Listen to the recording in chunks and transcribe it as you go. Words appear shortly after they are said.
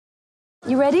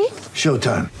You ready?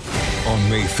 Showtime. On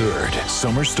May 3rd,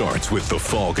 summer starts with The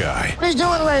Fall Guy. Let's do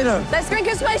it later. Let's drink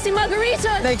a spicy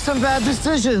margarita. Make some bad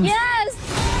decisions. Yes!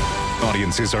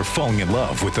 Audiences are falling in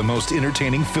love with the most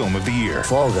entertaining film of the year.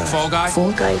 Fall Guy. Fall Guy?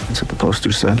 Fall guy. That's what the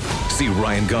poster said. See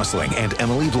Ryan Gosling and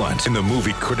Emily Blunt in the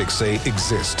movie critics say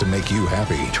exists to make you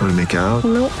happy. Trying to make it out?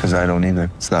 Nope. Because I don't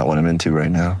either. It's not what I'm into right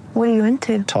now. What are you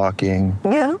into? Talking.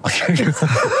 Yeah.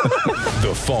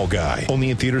 The Fall Guy.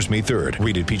 Only in theaters May 3rd.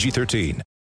 Rated PG-13.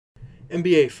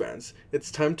 NBA fans,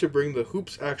 it's time to bring the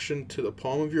hoops action to the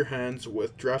palm of your hands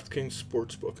with DraftKings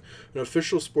Sportsbook, an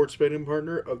official sports betting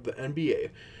partner of the NBA.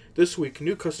 This week,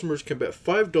 new customers can bet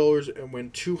 $5 and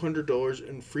win $200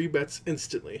 in free bets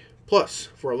instantly. Plus,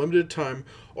 for a limited time,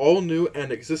 all new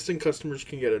and existing customers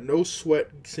can get a no-sweat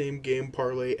same-game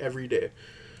parlay every day.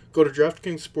 Go to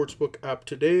DraftKings Sportsbook app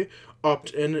today,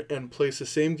 opt in, and place a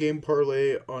same-game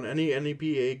parlay on any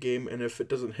NBA game, and if it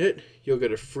doesn't hit, you'll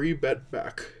get a free bet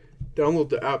back. Download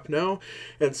the app now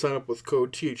and sign up with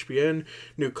code THPN.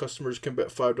 New customers can bet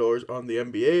 $5 on the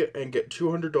NBA and get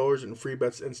 $200 in free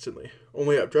bets instantly.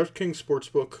 Only at DraftKings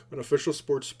Sportsbook, an official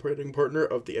sports betting partner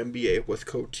of the NBA with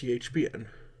code THPN.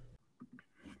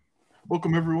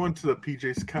 Welcome everyone to the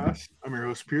PJ's Cast. I'm your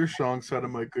host Pierce, alongside of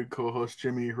my good co-host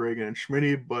Jimmy, Reagan, and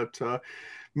Schmitty, but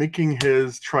making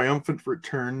his triumphant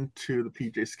return to the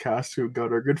PJ's Cast, who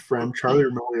got our good friend Charlie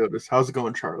Remiliotis. How's it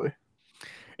going, Charlie?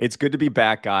 It's good to be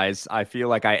back, guys. I feel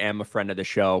like I am a friend of the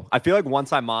show. I feel like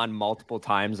once I'm on multiple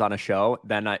times on a show,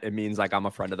 then it means like I'm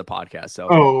a friend of the podcast. So,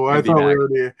 I thought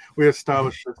we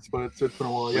established this, but it's been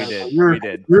a while. Yeah, we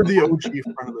did. You're the OG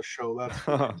friend of the show.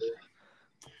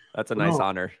 That's a nice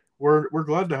honor. We're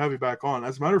glad to have you back on.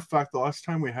 As a matter of fact, the last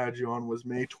time we had you on was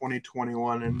May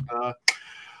 2021, and a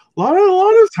lot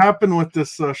has happened with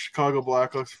this Chicago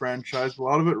Blackhawks franchise. A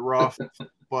lot of it rough,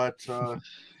 but.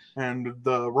 And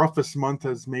the roughest month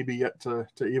has maybe yet to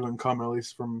even come, at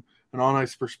least from an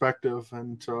on-ice perspective.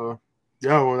 And,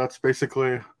 that's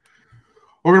basically what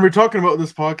we're going to be talking about in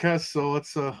this podcast. So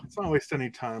let's not waste any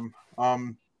time.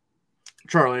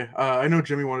 Charlie, I know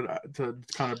Jimmy wanted to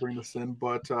kind of bring this in,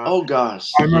 but oh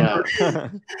gosh, I remember,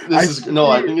 I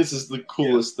think this is the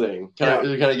coolest thing. Can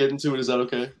I get into it? Is that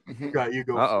okay? Yeah, you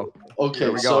go. Uh-oh.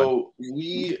 Okay, so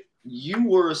you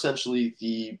were essentially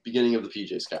the beginning of the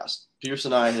PJ's Cast. Pierce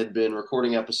and I had been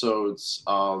recording episodes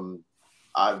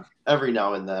every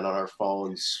now and then on our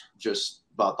phones just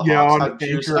about the Hawks.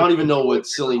 I don't even know what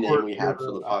silly name we had for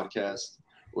the podcast,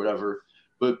 whatever.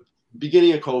 But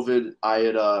beginning of COVID, I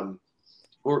had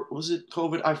or was it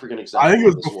COVID? I forget exactly. I think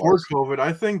it was before COVID.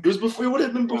 I think it was before. It would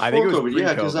have been before I think it was COVID.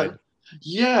 Yeah, because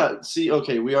Yeah. See,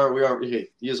 okay, we are. Okay,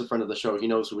 he is a friend of the show. He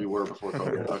knows who we were before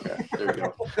COVID. Okay, there we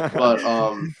go.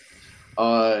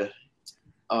 But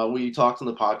we talked on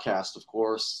the podcast, of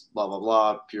course. Blah blah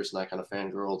blah. Pierce and I kind of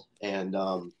fangirled, and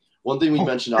one thing we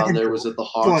mentioned on there was that the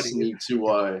Hawks need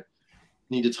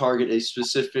to target a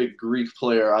specific Greek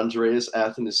player, Andreas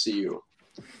Athanasiou.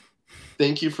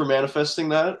 Thank you for manifesting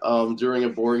that. During a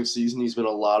boring season, he's been a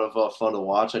lot of fun to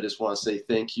watch. I just want to say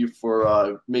thank you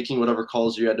for making whatever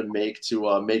calls you had to make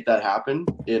that happen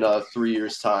in 3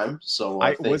 years' time. So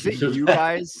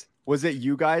was it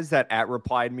you guys that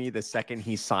replied me the second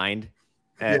he signed?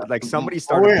 Like somebody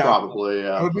started probably.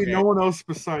 Yeah, it would be no one else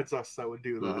besides us that would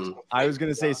do that. Mm-hmm. I was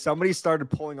gonna say somebody started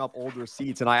pulling up old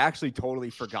receipts, and I actually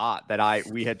totally forgot that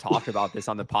we had talked about this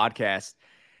on the podcast.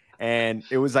 And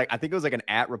it was like, I think it was like an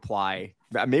 @reply.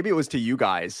 Maybe it was to you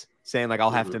guys saying like, I'll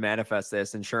have to manifest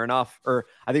this. And sure enough, or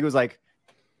I think it was like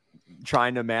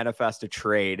trying to manifest a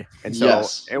trade. And so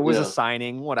it was a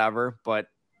signing, whatever. But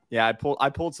yeah, I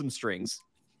pulled some strings.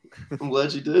 I'm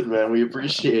glad you did, man. We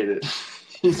appreciate it.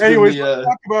 Anyways, let's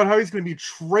talk about how he's going to be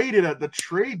traded at the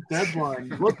trade deadline.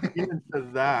 Look into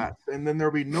that. And then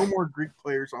there'll be no more Greek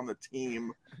players on the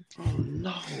team. Oh,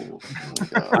 no.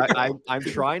 I'm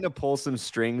trying to pull some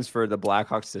strings for the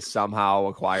Blackhawks to somehow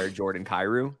acquire Jordan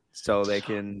Kyrou so they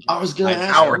can. I was going to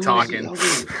ask. Now we're talking.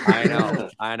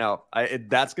 I know.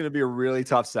 That's going to be a really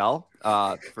tough sell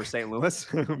for St. Louis.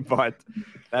 But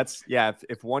that's,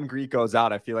 if one Greek goes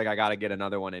out, I feel like I got to get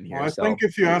another one in here. Well, I think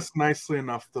if you ask nicely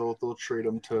enough, they'll trade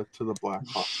him to the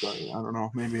Blackhawks. I don't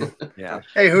know. Maybe. Yeah.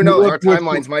 Hey, who knows? Our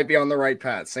timelines might be on the right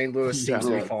path. St. Louis seems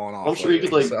to be falling off. I'm sure you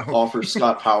could offer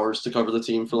Scott Powers to cover the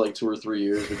team for like 2 or 3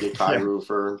 years. We get Kyrou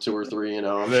for 2 or 3.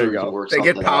 I'm there sure you we go. can work. They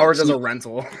get Powers as a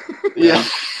rental. Yeah.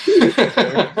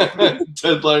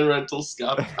 Deadline rental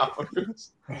Scott Powers.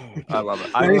 I love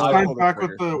it. I signed back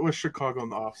with Chicago in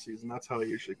the offseason. That's how it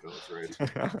usually goes, right?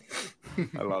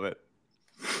 I love it.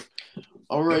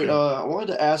 All right. I wanted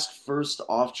to ask first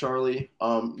off, Charlie.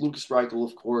 Lucas Reichel,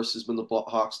 of course, has been the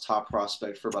Hawks' top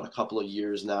prospect for about a couple of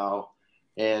years now.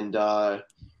 And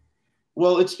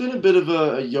well, it's been a bit of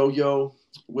a yo-yo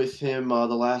with him the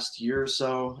last year or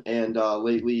so, and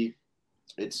lately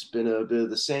it's been a bit of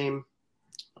the same.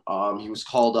 He was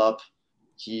called up.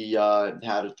 He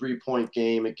had a 3-point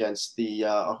game against the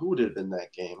who would it have been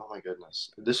that game? Oh my goodness!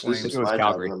 This is my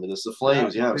job. Remember this? The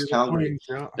Flames. Yeah, it was Calgary.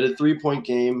 Yeah. Had a 3-point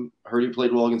game. Heard he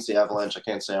played well against the Avalanche. I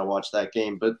can't say I watched that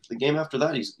game, but the game after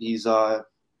that, he's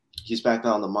back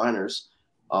down in the minors.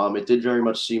 It did very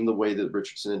much seem the way that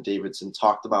Richardson and Davidson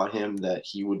talked about him that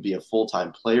he would be a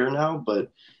full-time player now, but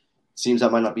it seems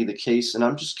that might not be the case. And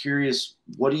I'm just curious,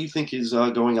 what do you think is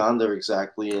going on there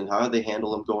exactly, and how do they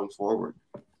handle him going forward?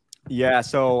 Yeah,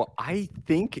 so I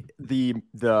think the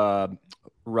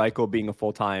Reichel being a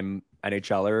full-time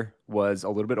NHLer was a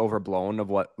little bit overblown of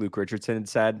what Luke Richardson had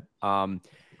said. I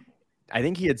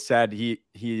think he had said he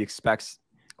expects,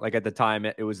 like at the time,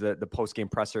 it was the post-game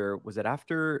presser. Was it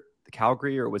after the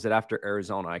Calgary or was it after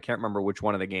Arizona? I can't remember which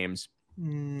one of the games.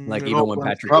 Like even when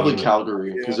Patrick probably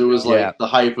Calgary, because it was like the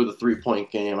hype of the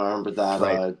 3-point game. I remember that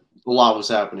a lot was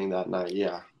happening that night.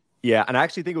 Yeah, and I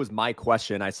actually think it was my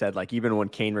question. I said, like, even when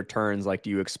Kane returns, like,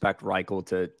 do you expect Reichel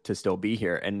to still be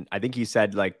here? And I think he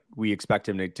said, like, we expect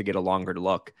him to get a longer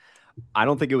look. I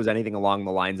don't think it was anything along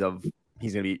the lines of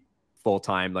he's going to be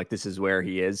full-time, like this is where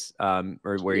he is,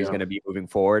 or where he's going to be moving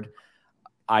forward.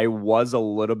 I was a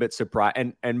little bit surprised.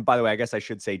 And by the way, I guess I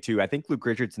should say too, I think Luke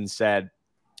Richardson said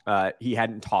he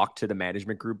hadn't talked to the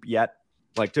management group yet.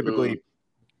 Like typically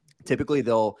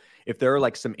they'll, if there are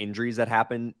like some injuries that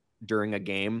happen during a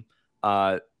game,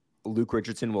 Luke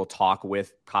Richardson will talk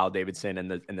with Kyle Davidson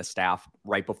and the staff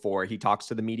right before he talks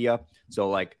to the media. So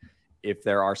like if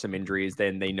there are some injuries,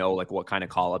 then they know like what kind of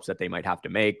call-ups that they might have to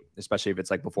make, especially if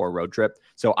it's like before a road trip.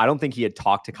 So I don't think he had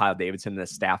talked to Kyle Davidson and the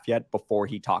staff yet before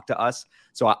he talked to us.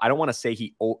 So I don't want to say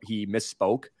he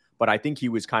misspoke, but I think he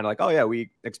was kind of like, oh yeah, we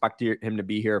expect him to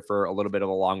be here for a little bit of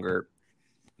a longer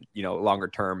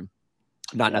term,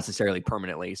 not necessarily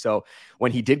permanently. So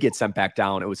when he did get sent back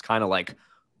down, it was kind of like,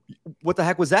 what the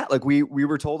heck was that? Like we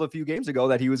were told a few games ago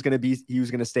that he was going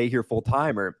to stay here full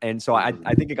time, and so I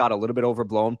think it got a little bit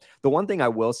overblown. The one thing I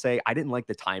will say, I didn't like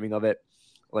the timing of it.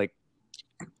 Like,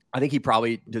 I think he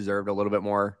probably deserved a little bit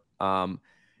more.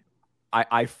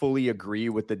 I fully agree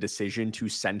with the decision to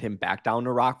send him back down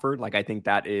to Rockford. Like, I think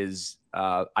that is,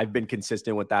 I've been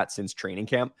consistent with that since training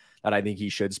camp, that I think he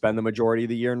should spend the majority of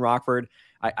the year in Rockford.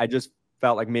 I just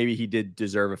felt like maybe he did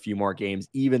deserve a few more games,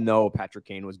 even though Patrick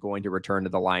Kane was going to return to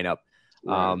the lineup.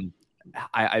 Right.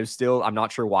 I'm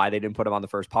not sure why they didn't put him on the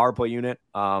first power play unit.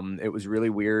 It was really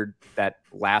weird that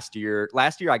last year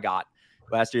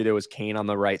there was Kane on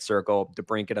the right circle,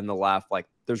 DeBrincat on the left. Like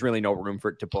there's really no room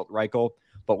for it to put Reichel,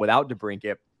 but without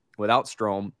DeBrincat, without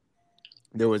Strome,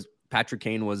 Patrick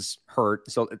Kane was hurt.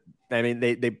 So, I mean,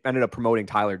 they ended up promoting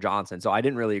Tyler Johnson. So I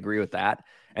didn't really agree with that.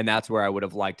 And that's where I would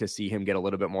have liked to see him get a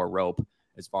little bit more rope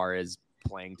as far as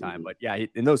playing time. But yeah,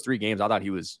 in those 3 games, I thought he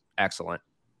was excellent.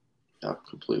 I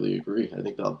completely agree. I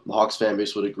think the Hawks fan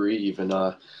base would agree, even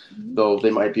though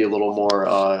they might be a little more,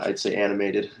 I'd say,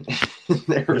 animated in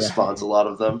their response, a lot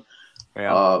of them.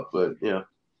 Yeah. But yeah.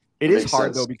 It is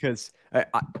hard though, because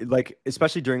like,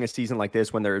 especially during a season like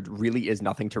this, when there really is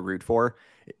nothing to root for,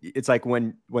 it's like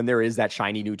when there is that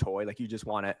shiny new toy, like you just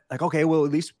want to like, okay, well,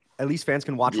 at least fans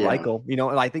can watch Reichel, you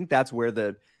know? And I think that's where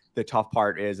the tough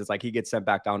part is. It's like he gets sent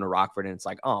back down to Rockford and it's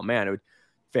like, oh man,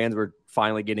 fans were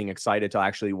finally getting excited to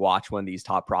actually watch one of these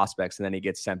top prospects, and then he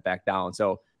gets sent back down.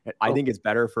 So I think it's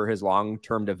better for his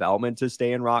long-term development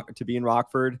to be in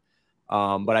Rockford.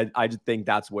 But I just think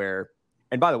that's where.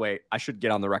 And by the way, I should get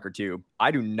on the record too.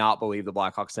 I do not believe the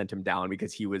Blackhawks sent him down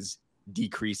because he was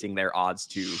decreasing their odds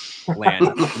to land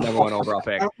number 1 overall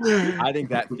pick. I think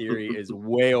that theory is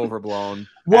way overblown.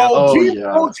 Well,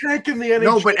 tanking the NHL.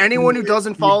 No, but anyone who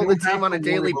doesn't follow the team on a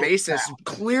daily basis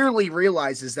clearly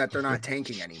realizes that they're not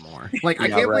tanking anymore. Like, I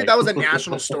can't believe that was a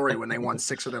national story when they won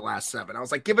 6 of their last 7. I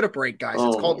was like, give it a break, guys.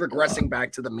 It's called regressing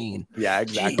back to the mean. Yeah,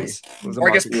 exactly. Or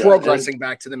I guess progressing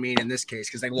back to the mean in this case,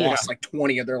 because they lost like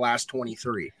 20 of their last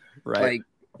 23. Right. Like,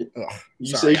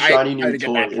 you say shiny new toy.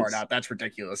 Get that part out. That's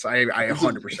ridiculous. I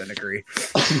 100% agree.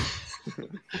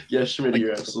 Yeah, Schmidt,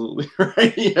 you're absolutely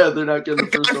right. Yeah, they're not getting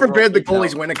the first. God forbid the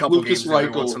goalies win a couple Lucas games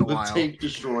Reichel, once in a while. the tank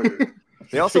destroyer.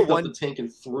 They also won the tank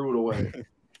and threw it away.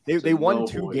 They won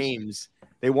 2 games.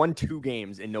 They won 2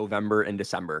 games in November and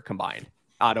December combined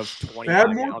out of 20. They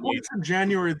had more points in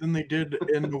January than they did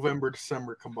in November,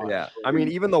 December combined. Yeah, I mean,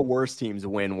 even the worst teams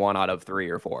win 1 out of 3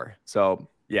 or 4. So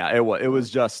yeah, it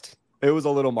was a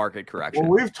little market correction.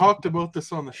 Well, we've talked about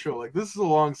this on the show. Like, this is a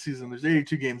long season. There's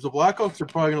 82 games. The Blackhawks are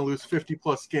probably going to lose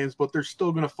 50-plus games, but they're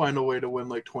still going to find a way to win,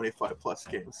 like, 25-plus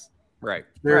games. Right.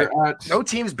 They're at No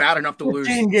team's bad enough to lose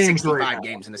 15 games 65 right now.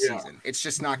 games in a Yeah. season. It's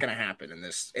just not going to happen in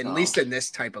this, at least in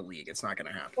this type of league. It's not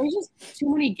going to happen. There's just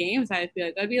too many games. I feel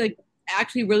like that'd be like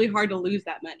actually really hard to lose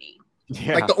that many.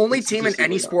 Yeah. Like the only team in just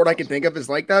any like sport I can think of is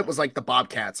like that was like the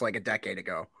Bobcats like a decade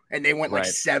ago, and they went like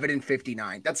Right.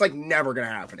 7-59. That's like never going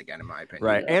to happen again, in my opinion.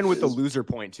 Right. Yeah. And with the loser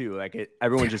point too, like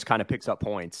everyone just kind of picks up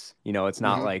points. You know, it's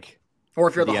not Mhm. like Or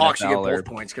if you're the, The Hawks, you get NFL both or-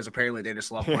 points because apparently they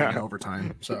just love playing in Yeah.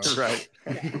 overtime. So right.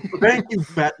 Thank you,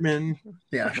 Batman.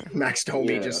 yeah, Max told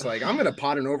me Yeah. just like I'm going to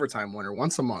pot an overtime winner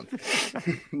once a month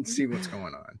and see what's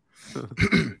going on.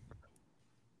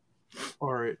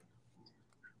 All right.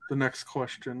 The next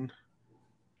question.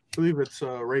 I believe it's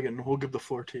Reagan. We'll give the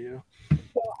floor to you.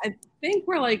 I think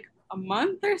we're like a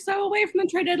month or so away from the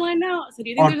trade deadline now. So do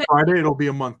you think On there's Friday, it'll be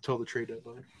a month till the trade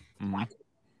deadline. Mhm.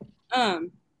 so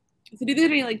do you think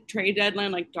there's any like trade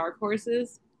deadline like dark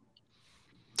horses?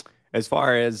 As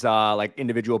far as like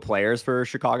individual players for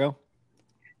Chicago,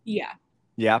 Yeah.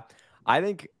 yeah, I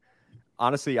think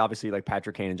honestly, obviously, like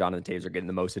Patrick Kane and Jonathan Taves are getting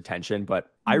the most attention,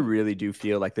 but I really do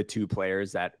feel like the two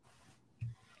players that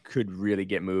could really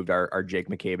get moved are Jake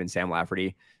McCabe and Sam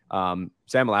Lafferty.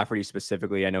 Sam Lafferty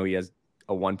specifically, I know he has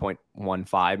a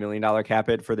 $1.15 million cap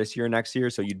hit for this year and next year,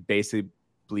 so you'd basically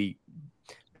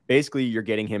you're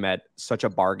getting him at such a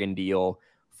bargain deal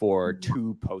for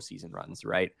 2 postseason runs,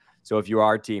 right? So if you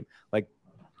are a team, like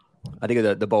I think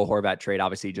of the Bo Horvat trade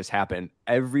obviously just happened.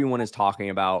 Everyone is talking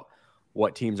about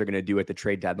what teams are going to do at the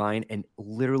trade deadline, and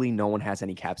literally no one has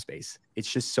any cap space. It's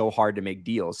just so hard to make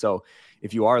deals. So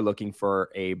if you are looking for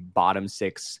a bottom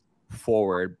 6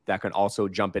 forward that can also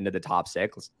jump into the top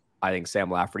 6, I think Sam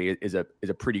Lafferty is a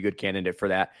pretty good candidate for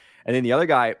that. And then the other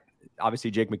guy, obviously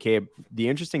Jake McCabe, the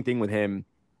interesting thing with him,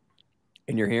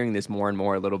 and you're hearing this more and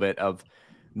more a little bit of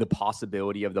the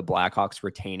possibility of the Blackhawks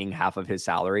retaining half of his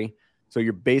salary. So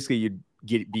you'd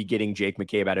be getting Jake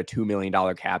McCabe at a $2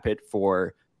 million cap hit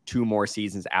for 2 more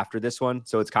seasons after this one.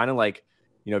 So it's kind of like,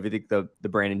 you know, if you think the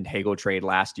Brandon Hagel trade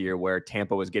last year where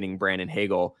Tampa was getting Brandon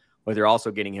Hagel, but they're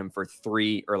also getting him for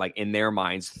 3, or like in their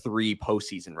minds, 3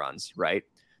 postseason runs, right?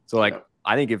 So like, Yeah.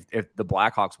 I think if the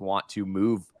Blackhawks want to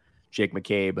move Jake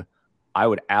McCabe, I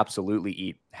would absolutely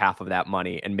eat half of that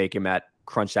money and make him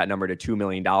crunch that number to $2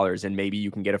 million. And maybe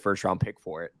you can get a first round pick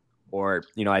for it. Or,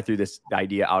 you know, I threw this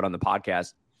idea out on the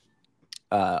podcast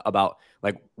about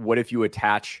like, what if you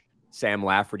attach Sam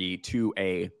Lafferty to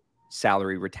a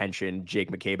salary retention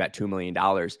Jake McCabe at $2 million?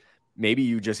 Maybe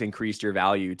you just increased your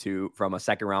value from a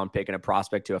second round pick and a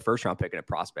prospect to a first round pick and a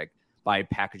prospect by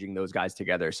packaging those guys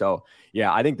together. So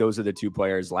yeah, I think those are the 2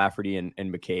 players, Lafferty and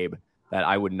McCabe, that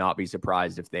I would not be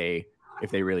surprised if they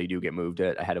really do get moved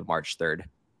ahead of March 3rd.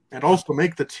 And also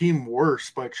make the team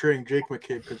worse by trading Jake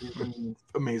McCabe because he's been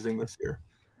amazing this year.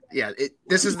 Yeah,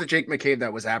 this is the Jake McCabe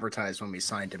that was advertised when we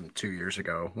signed him 2 years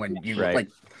ago. When you Right. like,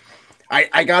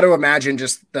 I got to imagine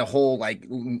just the whole like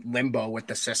limbo with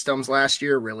the systems last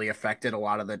year really affected a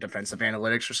lot of the defensive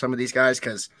analytics for some of these guys,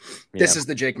 because this is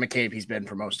the Jake McCabe he's been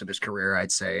for most of his career,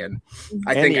 I'd say. And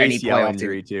I think the any ACL playoff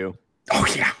injury team, too. oh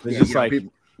yeah, It's yeah, just you know, like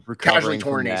people- recovering casually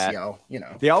torn from that. ACL. You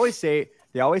know, They always say,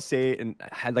 and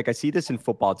like I see this in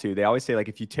football too. They always say like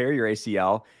if you tear your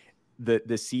ACL,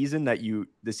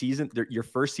 your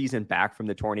first season back from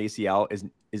the torn ACL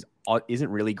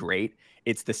isn't really great.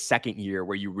 It's the second year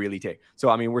where you really take. So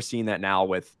I mean, we're seeing that now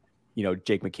with, you know,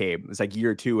 Jake McCabe. It's like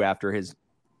year 2 after his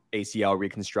ACL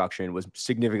reconstruction was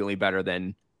significantly better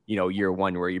than, you know, year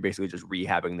 1 where you're basically just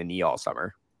rehabbing the knee all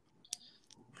summer.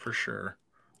 for sure.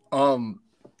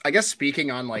 I guess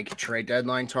speaking on like trade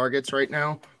deadline targets right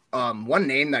now, one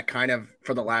name that kind of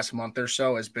for the last month or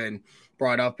so has been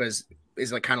brought up is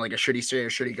like kind of like a should he stay or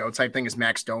should he go type thing is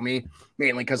Max Domi,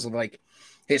 mainly because of like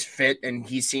his fit, and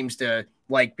he seems to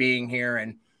like being here.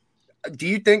 And do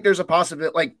you think there's a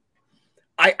possibility? Like,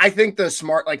 I think the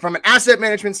smart, like from an asset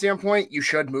management standpoint, you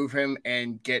should move him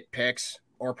and get picks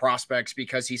or prospects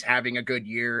because he's having a good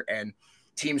year, and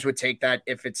teams would take that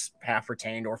if it's half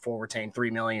retained or full retained.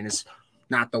 $3 million is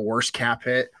not the worst cap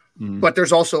hit. But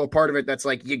there's also a part of it that's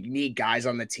like you need guys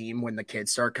on the team when the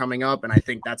kids start coming up. And I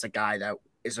think that's a guy that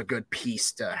is a good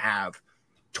piece to have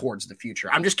towards the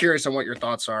future. I'm just curious on what your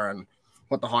thoughts are on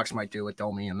what the Hawks might do with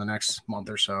Domi in the next month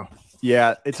or so.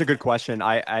 Yeah, it's a good question.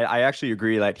 I actually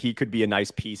agree that he could be a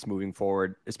nice piece moving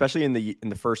forward, especially in the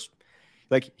first,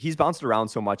 like he's bounced around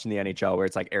so much in the NHL where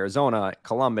it's like Arizona,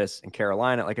 Columbus, and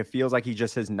Carolina. Like it feels like he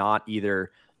just has not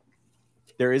either.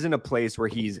 There isn't a place where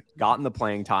he's gotten the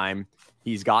playing time.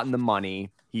 He's gotten the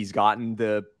money. He's gotten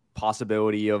the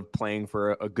possibility of playing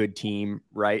for a good team,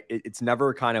 right? It's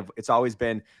never it's always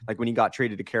been like when he got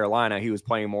traded to Carolina, he was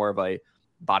playing more of a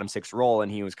bottom 6 role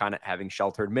and he was kind of having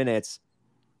sheltered minutes.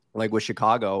 like with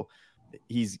Chicago,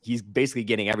 he's basically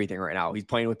getting everything right now. He's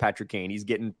playing with Patrick Kane. He's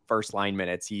getting first line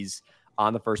minutes. He's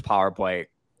on the first power play.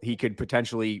 He could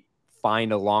potentially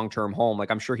find a long-term home.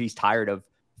 Like, I'm sure he's tired of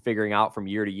figuring out from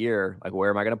year to year, like, where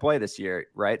am I going to play this year?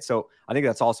 Right. So I think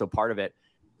that's also part of it.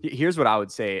 Here's what I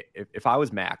would say. If I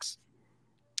was Max,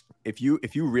 if you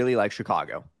really like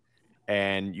Chicago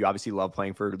and you obviously love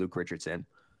playing for Luke Richardson,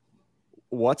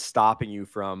 what's stopping you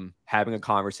from having a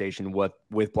conversation with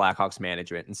Blackhawks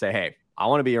management and say, hey, I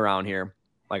want to be around here.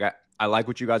 Like, I like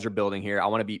what you guys are building here. I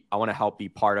want to help be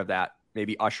part of that,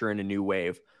 maybe usher in a new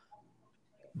wave.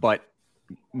 But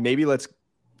maybe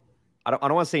I don't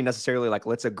want to say necessarily like,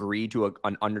 let's agree to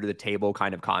an under the table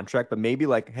kind of contract, but maybe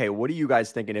like, hey, what are you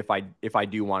guys thinking if I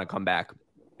do want to come back,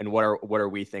 and what are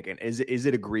we thinking? Is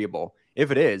it agreeable?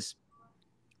 If it is,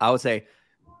 I would say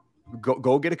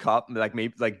go get a cup. Like,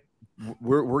 maybe like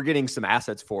we're getting some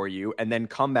assets for you, and then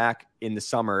come back in the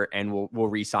summer and we'll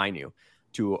re-sign you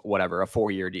to whatever, a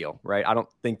 4-year deal, right? I don't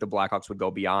think the Blackhawks would go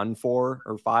beyond 4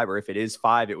 or 5, or if it is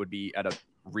 5, it would be at a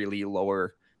really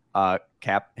lower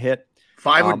cap hit.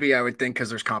 5 would be, I would think, because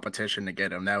there's competition to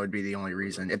get him. That would be the only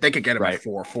reason. If they could get him at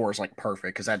 4 is like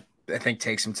perfect, because that, I think,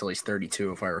 takes him till he's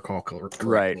 32, if I recall correctly.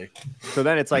 Right. So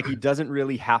then it's like he doesn't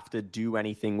really have to do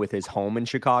anything with his home in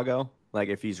Chicago. Like,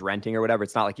 if he's renting or whatever,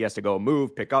 it's not like he has to go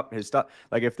move, pick up his stuff.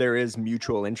 Like, if there is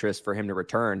mutual interest for him to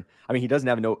return, I mean, he doesn't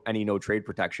have any trade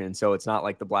protection. So it's not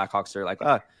like the Blackhawks are like,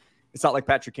 it's not like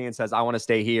Patrick Kane says, I want to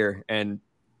stay here, and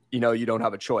you don't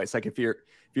have a choice. Like,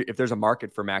 if there's a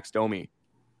market for Max Domi,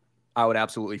 I would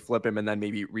absolutely flip him and then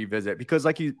maybe revisit, because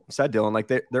like you said, Dylan, like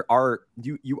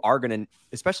you are going to,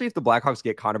 especially if the Blackhawks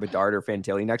get Connor Bedard or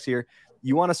Fantilli next year,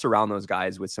 you want to surround those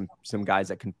guys with some guys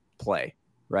that can play,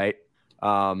 right?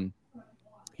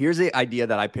 Here's the idea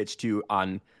that I pitched to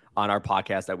on our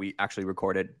podcast that we actually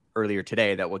recorded earlier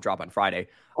today that will drop on Friday.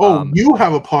 You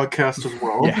have a podcast as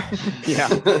well.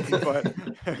 Yeah.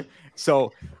 But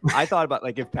so I thought about,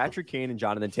 like, if Patrick Kane and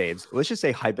Jonathan Toews, let's just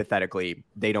say hypothetically,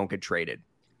 they don't get traded.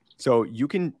 So you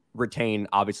can retain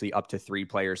obviously up to 3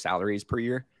 player salaries per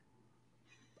year.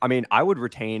 I mean, I would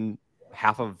retain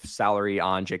half of salary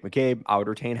on Jake McCabe. I would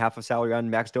retain half of salary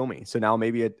on Max Domi. So now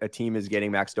maybe a team is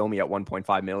getting Max Domi at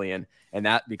 $1.5 million, and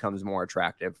that becomes more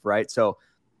attractive, right? So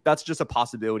that's just a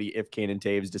possibility if Kane and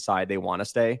Toews decide they want to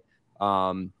stay.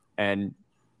 And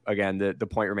again, the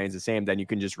point remains the same. Then you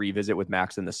can just revisit with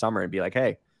Max in the summer and be like,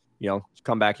 hey,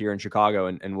 come back here in Chicago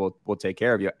and we'll take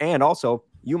care of you. And also,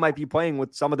 you might be playing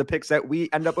with some of the picks that we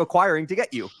end up acquiring to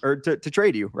get you, or to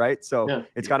trade you, right? So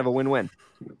it's kind of a win-win.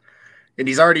 And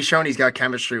he's already shown he's got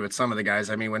chemistry with some of the guys.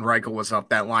 I mean, when Reichel was up,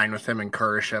 that line with him and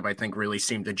Kurashev, I think, really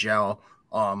seemed to gel.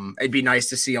 It'd be nice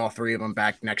to see all 3 of them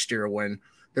back next year when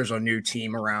there's a new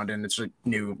team around and it's a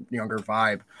new, younger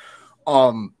vibe.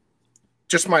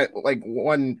 Just my, like,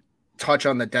 one touch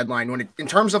on the deadline, in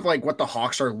terms of like what the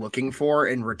Hawks are looking for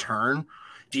in return,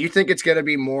 do you think it's going to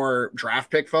be more draft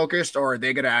pick focused, or are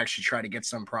they going to actually try to get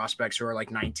some prospects who are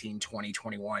like 19, 20,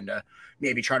 21 to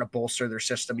maybe try to bolster their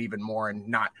system even more and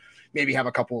not maybe have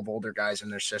a couple of older guys in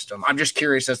their system? I'm just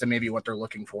curious as to maybe what they're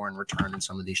looking for in return in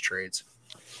some of these trades.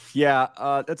 Yeah,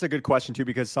 that's a good question too,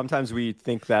 because sometimes we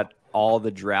think that all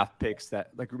the draft picks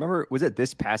that, like, remember, was it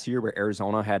this past year where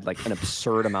Arizona had like an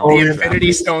absurd amount the of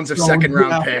Infinity Stones of second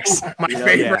round picks? My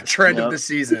favorite trend of the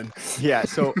season. Yeah,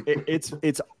 so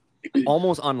it's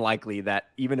almost unlikely that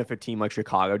even if a team like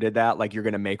Chicago did that, like, you're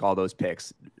going to make all those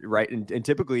picks, right? And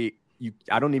typically,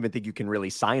 I don't even think you can really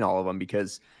sign all of them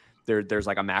because there's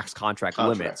like a max contract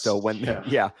limit. So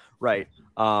right.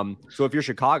 So if you're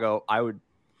Chicago,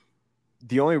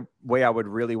 the only way I would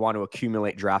really want to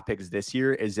accumulate draft picks this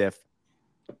year is if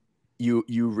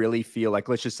you really feel like,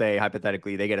 let's just say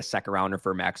hypothetically, they get a second rounder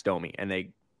for Max Domi and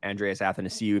Andreas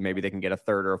Athanasiou, maybe they can get a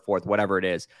 3rd or a 4th, whatever it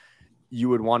is. You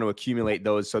would want to accumulate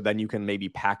those so then you can maybe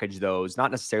package those, not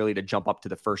necessarily to jump up to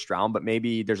the first round, but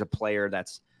maybe there's a player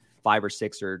that's 5 or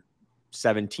 6 or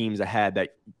 7 teams ahead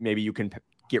that maybe you can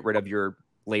get rid of your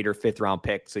later 5th round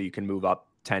pick so you can move up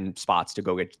 10 spots to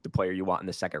go get the player you want in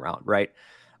the second round, right?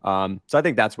 So I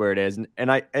think that's where it is.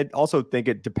 And I also think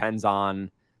it depends on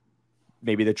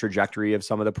maybe the trajectory of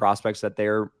some of the prospects that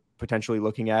they're potentially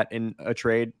looking at in a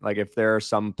trade. Like, if there are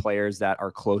some players that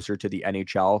are closer to the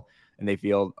NHL and they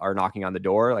feel are knocking on the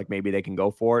door, like, maybe they can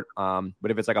go for it. But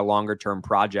if it's like a longer term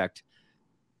project,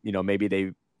 maybe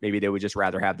they would just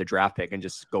rather have the draft pick and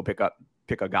just go pick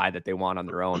a guy that they want on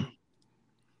their own.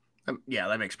 Yeah,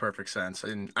 that makes perfect sense.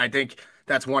 And I think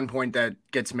that's one point that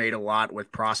gets made a lot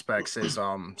with prospects is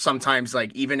sometimes,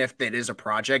 like, even if it is a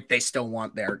project, they still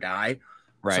want their guy.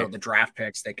 Right. So the draft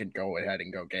picks, they could go ahead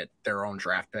and go get their own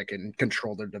draft pick and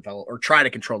control their try to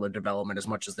control their development as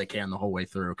much as they can the whole way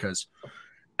through. Because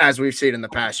as we've seen in the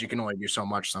past, you can only do so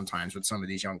much sometimes with some of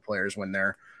these young players when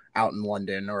they're out in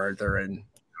London or they're in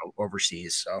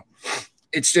overseas. So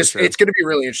it's just it's going to be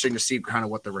really interesting to see kind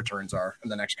of what the returns are in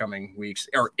the next coming weeks,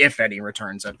 or if any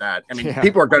returns at that. I mean,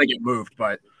 people are going to get moved,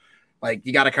 but like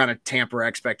you got to kind of tamper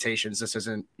expectations. This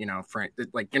isn't, Frank,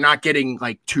 like you're not getting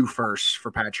like 2 firsts for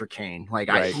Patrick Kane. Like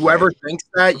whoever thinks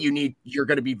that, you're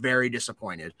going to be very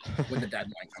disappointed when the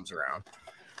deadline comes around.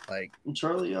 Like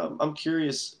Charlie, I'm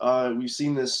curious. We've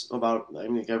seen this about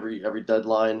every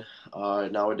deadline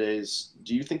nowadays.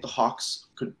 Do you think the Hawks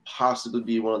could possibly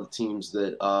be one of the teams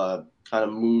that kind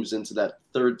of moves into that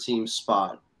third team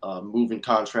spot, moving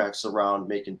contracts around,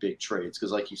 making big trades?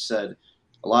 Because like you said,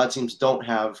 a lot of teams don't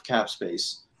have cap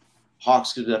space.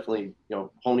 Hawks could definitely,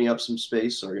 pony up some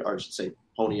space, or I should say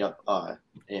pony up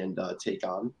and take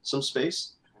on some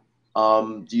space.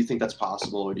 Do you think that's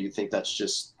possible, or do you think that's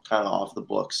just kind of off the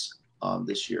books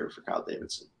this year for Kyle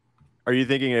Davidson? Are you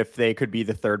thinking if they could be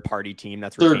the third party team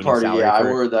that's third party? Yeah, I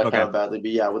worded that okay. kind of badly,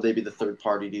 but yeah, would they be the third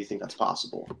party? Do you think that's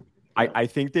possible? I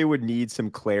think they would need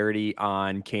some clarity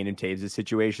on Kane and Taves'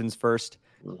 situations first,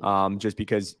 just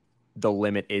because the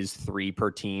limit is 3 per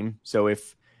team. So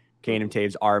if Kane and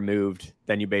Taves are moved,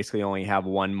 then you basically only have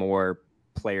one more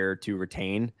player to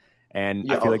retain.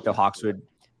 And I feel like the Hawks would,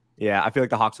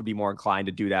 be more inclined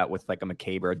to do that with like a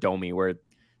McCabe or a Domi, where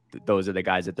those are the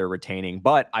guys that they're retaining.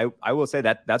 But I will say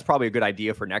that that's probably a good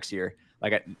idea for next year.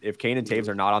 Like if Kane and Taves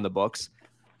are not on the books,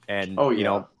 and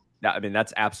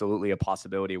that's absolutely a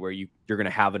possibility where you're going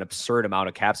to have an absurd amount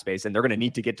of cap space, and they're going to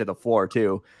need to get to the floor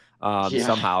too.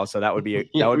 Somehow. So that would be,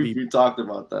 we talked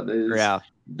about that.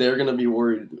 They're going to be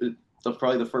worried. It's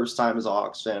probably the first time as a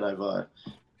Hawks fan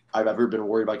I've ever been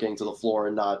worried about getting to the floor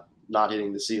and not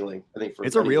hitting the ceiling. I think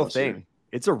it's a real thing.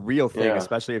 It's a real thing,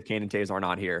 especially if Kane and Taves are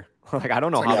not here. Like, I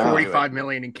don't know how $45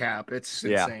 million in cap. It's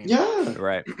insane. Yeah.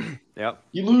 Right. Yep.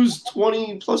 You lose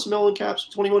 20 plus million caps,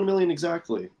 21 million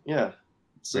exactly. Yeah.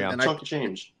 It's a chunk of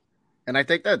change. And I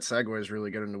think that segues really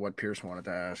good into what Pierce wanted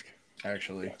to ask,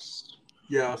 actually.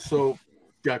 Yeah, so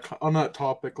on that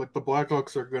topic, like the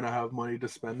Blackhawks are going to have money to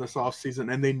spend this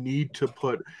offseason, and they need to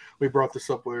we brought this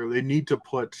up earlier, they need to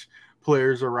put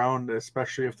players around,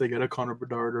 especially if they get a Connor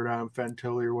Bedard or Adam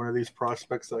Fantilli or one of these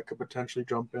prospects that could potentially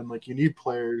jump in. Like, you need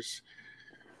players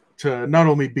to not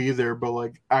only be there, but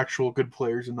like actual good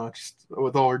players, and not just,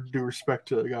 with all due respect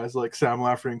to guys like Sam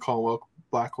Lafferty and Colin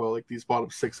Blackwell, like these bottom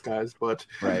 6 guys. But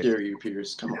how dare you,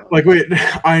 Pierce? Come on. Like, wait,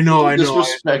 I know.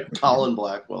 Disrespect Colin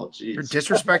Blackwell. Jeez. You're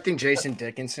disrespecting Jason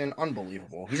Dickinson.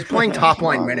 Unbelievable. He's playing top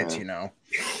line minutes, Yeah,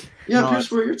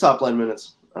 Pierce, where are your top line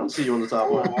minutes? I don't see you on the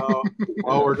top line.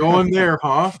 Oh, we're going there,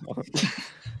 huh?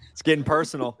 It's getting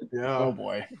personal. Yeah. Oh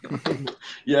boy.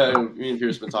 Yeah, me and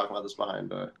Pierce have been talking about this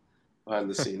behind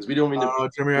the scenes. We don't mean to.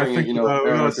 Jimmy, I think we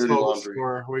gotta sell the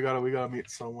score. We gotta meet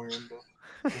somewhere and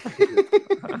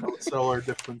sell our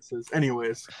differences.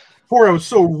 Anyways, before I was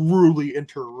so rudely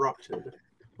interrupted,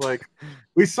 like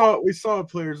we saw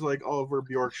players like Oliver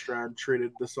Bjorkstrand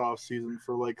traded this offseason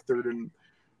for like 3rd and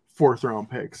 4th round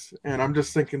picks, and I'm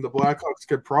just thinking the Blackhawks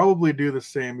could probably do the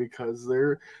same, because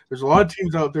there's a lot of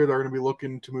teams out there that are going to be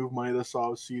looking to move money this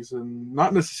offseason.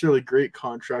 Not necessarily great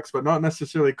contracts, but not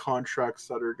necessarily contracts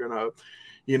that are going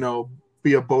to,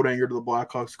 be a boat anchor to the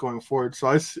Blackhawks going forward.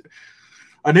 So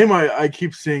a name I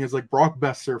keep seeing is like Brock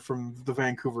Besser from the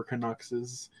Vancouver Canucks.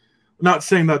 Is not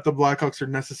saying that the Blackhawks are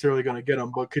necessarily going to get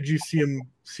him, but could you see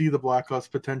the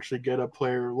Blackhawks potentially get a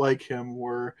player like him,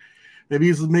 where maybe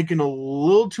he's making a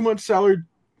little too much salary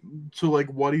to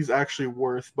like what he's actually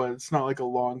worth, but it's not like a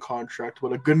long contract,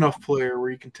 but a good enough player where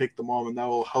you can take them on, and that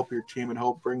will help your team and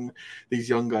help bring these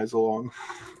young guys along.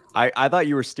 I thought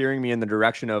you were steering me in the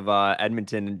direction of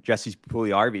Edmonton and Jesse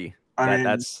Puljujarvi.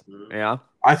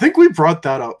 I think we brought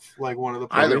that up, like one of the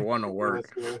either one will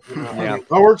work. Yeah.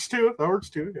 That works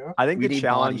too. Yeah. I think the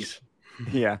challenge.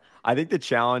 Yeah, I think the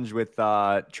challenge with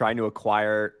trying to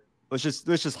acquire, let's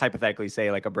just hypothetically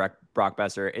say like a Brock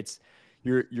Besser, it's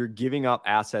you're giving up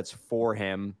assets for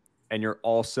him, and you're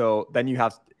also then you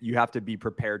have to be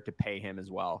prepared to pay him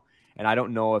as well. And I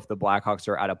don't know if the Blackhawks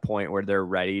are at a point where they're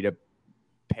ready to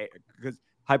pay, because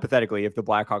hypothetically, if the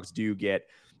Blackhawks do get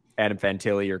Adam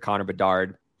Fantilli or Connor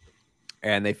Bedard,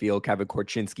 and they feel Kevin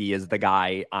Korchinski is the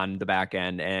guy on the back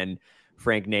end, and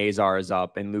Frank Nazar is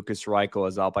up, and Lucas Reichel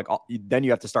is up, then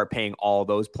you have to start paying all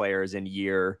those players in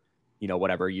year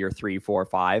 3, 4,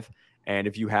 5. And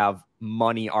if you have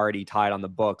money already tied on the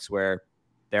books, where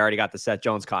they already got the Seth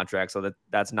Jones contract, so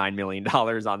that's $9 million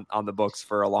on the books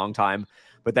for a long time.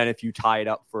 But then if you tie it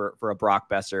up for a Brock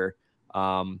Besser,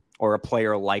 or a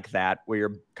player like that where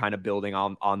you're kind of building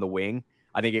on the wing.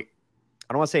 I don't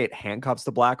want to say it handcuffs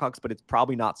the Blackhawks, but it's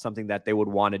probably not something that they would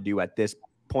want to do at this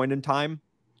point in time.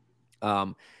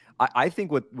 I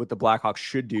think what the Blackhawks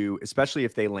should do, especially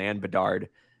if they land Bedard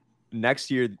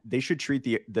next year, they should treat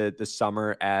the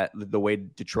summer at the way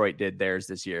Detroit did theirs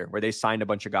this year, where they signed a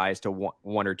bunch of guys to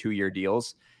 1 or 2 year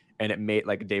deals, and it made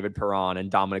like David Perron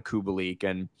and Dominic Kubalik,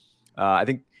 and I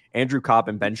think Andrew Kopp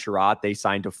and Ben Sherratt, they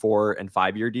signed to 4 and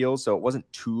 5 year deals, so it wasn't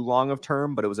too long of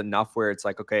term, but it was enough where it's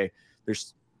like, okay,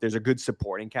 there's a good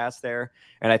supporting cast there,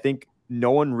 and I think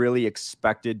no one really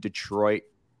expected Detroit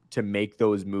to make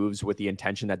those moves with the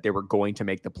intention that they were going to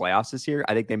make the playoffs this year.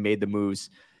 I think they made the moves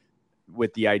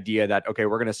with the idea that, okay,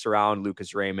 we're going to surround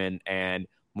Lucas Raymond and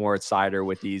Moritz Seider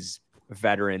with these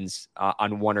veterans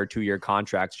on 1 or 2 year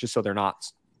contracts, just so they're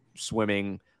not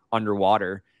swimming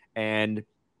underwater. And,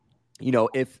 you know,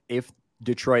 if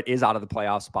Detroit is out of the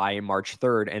playoffs by March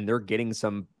 3rd and they're getting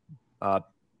some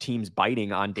teams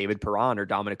biting on David Perron or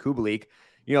Dominic Kubalik,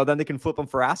 you know, then they can flip them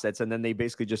for assets, and then they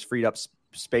basically just freed up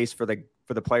space for the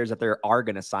players that they are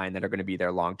going to sign that are going to be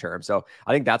there long term. So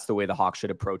I think that's the way the Hawks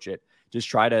should approach it. Just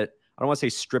try to, I don't want to say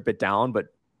strip it down, but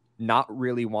not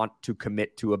really want to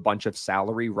commit to a bunch of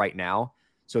salary right now,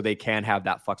 so they can have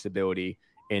that flexibility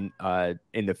in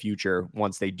the future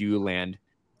once they do land.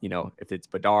 You know, if it's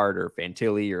Bedard or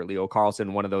Fantilli or Leo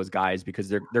Carlsson, one of those guys, because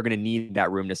they're going to need that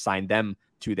room to sign them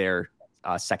to their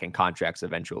second contracts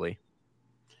eventually.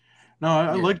 No,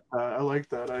 I like that. I like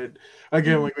that. Like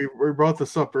we brought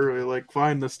this up earlier. Like,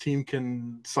 fine, this team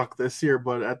can suck this year,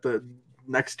 but at the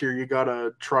next year, you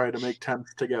gotta try to make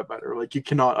attempts to get better. Like, you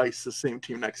cannot ice the same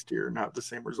team next year and have the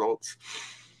same results.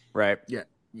 Right. Yeah.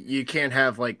 You can't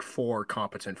have like 4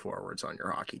 competent forwards on your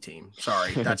hockey team.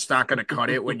 Sorry, that's not going to cut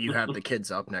it when you have the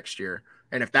kids up next year.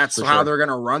 And if that's how they're going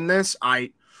to run this,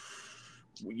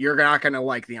 you're not going to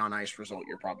like the on ice result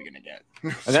you're probably going to get.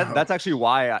 And that's actually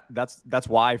why that's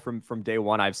why from day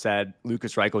one I've said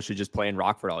Lucas Reichel should just play in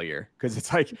Rockford all year, because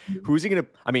it's like, who's he going to?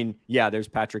 I mean, yeah, there's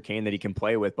Patrick Kane that he can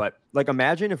play with, but like,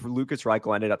 imagine if Lucas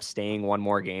Reichel ended up staying one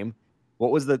more game.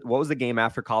 What was the game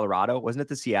after Colorado? Wasn't it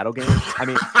the Seattle game? I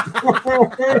mean,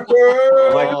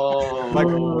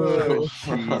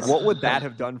 what would that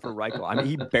have done for Reichel? I mean,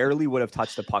 he barely would have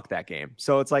touched the puck that game.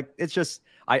 So it's like, it's just,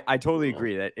 I totally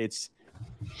agree that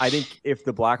I think if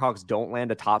the Blackhawks don't land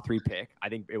a top 3 pick, I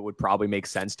think it would probably make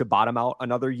sense to bottom out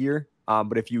another year.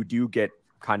 But if you do get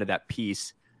kind of that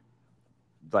piece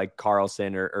like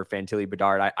Carlson or Fantilli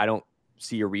Bedard, I don't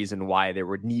see a reason why they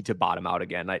would need to bottom out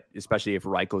again, especially if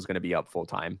Reichel is going to be up full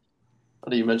time.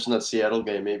 You mentioned that Seattle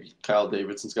game. Maybe Kyle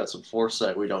Davidson's got some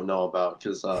foresight we don't know about,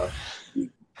 because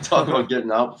talk about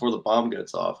getting out before the bomb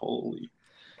gets off. Holy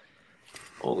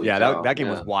yeah, cow. that game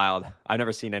was wild. I've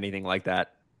never seen anything like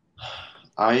that.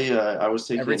 I was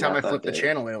taking every time I flipped the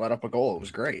channel, they let up a goal. It was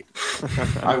great.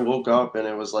 I woke up and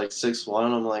it was like 6-1.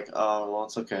 I'm like, oh well,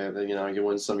 it's okay. Then, you know, you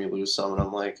win some, you lose some, and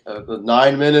I'm like,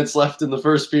 9 minutes left in the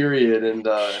first period, and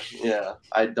yeah,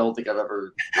 I don't think I've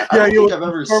ever. I don't think I've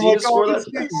ever seen a score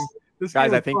that.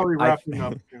 Guys, I think wrapping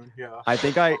up soon. Yeah. I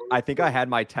think I had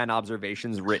my 10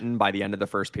 observations written by the end of the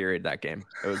first period that game.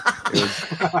 It was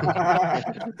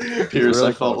Pierce, really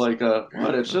I felt like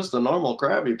but it's just a normal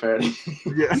Krabby Patty.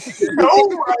 Yeah.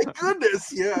 Oh my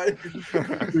goodness. Yeah.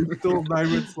 There's still 9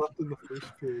 minutes left in the first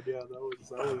period. Yeah,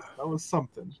 that was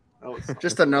something.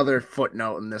 Just another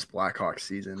footnote in this Blackhawks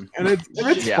season. And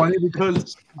it's funny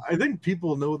because I think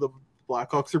people know the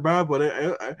Blackhawks are bad, but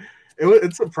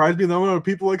it surprised me that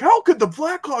people were like, how could the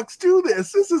Blackhawks do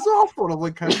this? This is awful. And I'm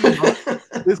like,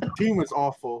 this team is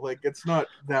awful. Like, it's not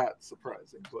that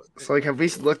surprising. But so, like, have we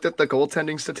looked at the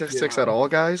goaltending statistics at all,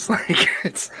 guys? Like,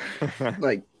 it's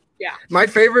like, yeah. My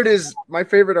favorite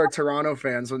are Toronto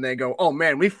fans when they go, oh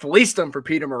man, we fleeced them for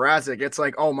Peter Mrazek. It's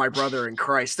like, oh my brother in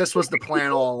Christ, this was the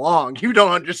plan all along. You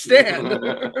don't understand.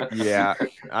 Yeah,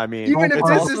 I mean, even if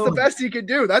this is the best he could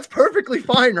do, that's perfectly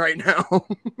fine right now.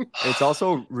 It's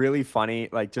also really funny,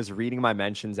 like, just reading my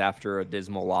mentions after a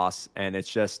dismal loss, and it's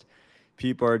just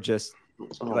people are just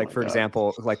for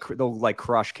example, like they'll like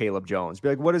crush Caleb Jones. Be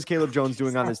like, what is Caleb Jones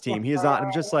doing on this team? He is not.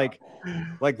 I'm just like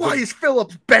why is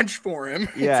Phillips bench for him?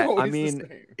 Yeah, I mean,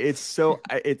 it's so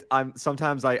I'm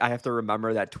sometimes I have to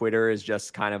remember that Twitter is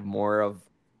just kind of more of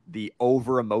the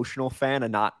over emotional fan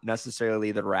and not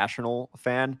necessarily the rational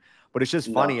fan. But it's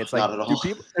just funny. It's like, do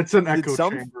people? It's an echo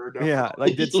chamber. Definitely. Yeah,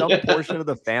 like did some portion of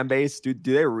the fan base do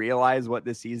they realize what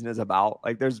this season is about?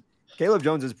 Like, Caleb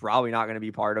Jones is probably not going to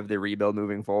be part of the rebuild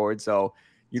moving forward. So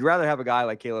you'd rather have a guy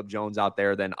like Caleb Jones out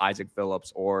there than Isaac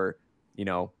Phillips or, you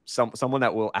know, someone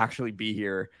that will actually be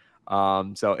here.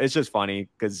 So it's just funny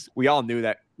because we all knew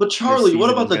that But Charlie,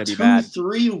 what season about is the gonna be bad.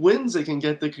 2-3 wins they can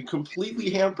get that could completely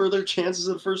hamper their chances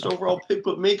at first overall pick,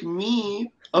 but make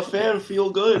me, a fan, feel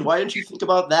good? Why didn't you think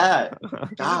about that? These are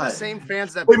the God. same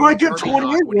fans that They might booed get Kirby 28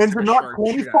 Doc when he wins took and a not sharp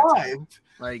shoot out of 25. time.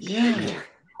 Like, Yeah.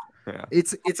 Yeah.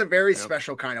 it's a very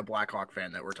special kind of Blackhawk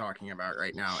fan that we're talking about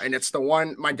right now, and it's the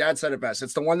one. My dad said it best.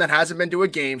 It's the one that hasn't been to a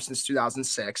game since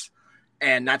 2006,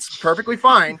 and that's perfectly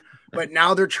fine. But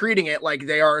now they're treating it like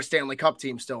they are a Stanley Cup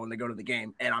team still when they go to the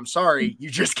game. And I'm sorry, you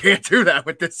just can't do that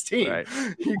with this team. Right.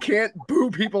 You can't boo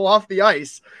people off the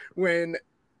ice when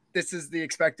this is the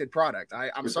expected product.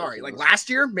 I'm sorry. Like last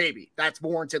year, maybe that's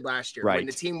warranted last year when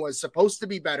the team was supposed to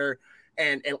be better.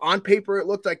 And on paper, it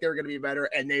looked like they were going to be better,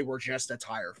 and they were just a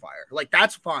tire fire. Like,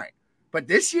 that's fine. But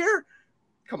this year,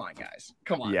 come on, guys.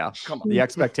 Come on. Yeah. Come on. The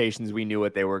expectations, we knew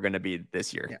what they were going to be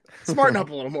this year. Yeah. Smarten up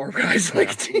a little more, guys.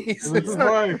 Like, geez. And this is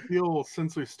why I feel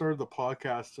since we started the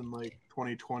podcast in like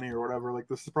 2020 or whatever, like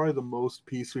this is probably the most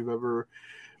peace we've ever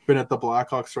been at the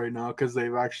Blackhawks right now because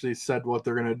they've actually said what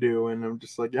they're going to do. And I'm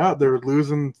just like, yeah, they're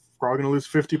losing, probably going to lose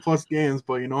 50 plus games,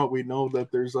 but you know what? We know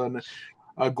that there's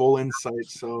a goal insight.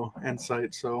 So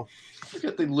I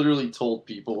forget they literally told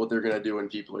people what they're going to do, and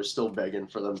people are still begging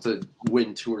for them to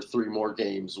win 2 or 3 more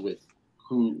games with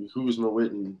who's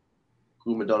Mawitten,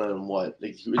 who Madonna, and what.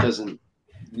 Like, it doesn't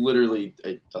literally.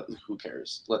 Who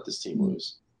cares? Let this team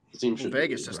lose. The team should.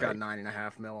 Vegas just got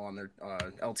 $9.5 million on their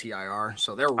LTIR,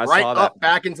 so they're I right saw up that.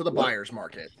 back into the buyer's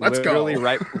market. Let's Literally go.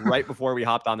 right before we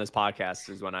hopped on this podcast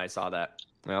is when I saw that.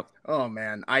 Yep. Oh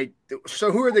man,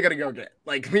 so who are they gonna go get?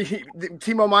 Like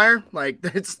Timo Meyer? Like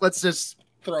let's just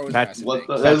throw his ass. What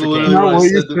the, Patrick that's literally Kane. what I what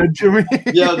you said. said, Jimmy.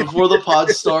 Yeah, before the pod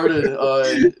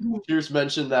started, Pierce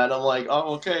mentioned that. I'm like,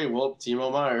 oh, okay, well,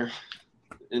 Timo Meyer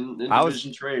in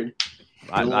division trade.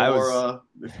 I was Or,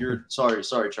 if you're sorry,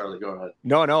 Charlie, go ahead.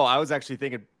 no. I was actually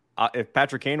thinking if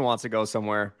Patrick Kane wants to go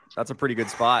somewhere, that's a pretty good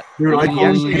spot. Dude, He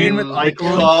actually- Kane with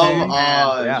Come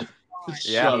on. Yeah.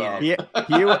 Shut up. He,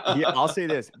 I'll say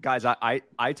this, guys.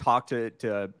 I talked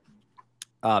to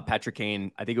Patrick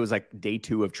Kane. I think it was like day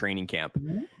 2 of training camp,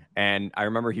 and I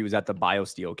remember he was at the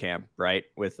BioSteel camp, right,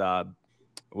 with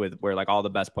where like all the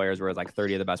best players were, like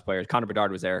 30 of the best players. Connor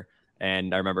Bedard was there,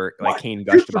 and I remember like Kane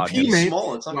gushed about him. He's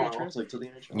small. It's not going to translate to the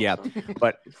NHL. Yeah,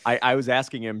 but I was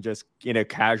asking him just in a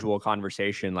casual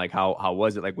conversation, like how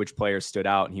was it, like which players stood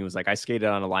out, and he was like, I skated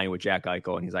on a line with Jack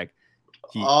Eichel, and he's like,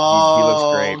 he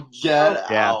looks great.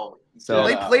 Get out. So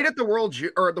they played at the World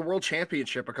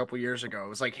Championship a couple years ago. It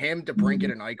was like him,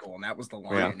 DeBrincat, and Eichel, and that was the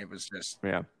line. Yeah. And it was just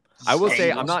I will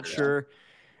say I'm not sure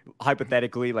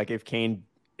hypothetically, like if Kane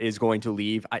is going to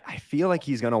leave, I feel like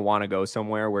he's going to want to go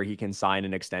somewhere where he can sign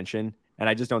an extension, and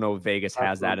I just don't know if Vegas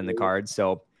has that in the cards.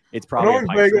 So it's probably I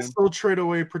know Vegas will trade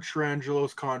away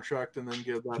Petrangelo's contract and then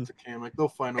give that to Cam. Like they'll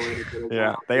find a way to get it.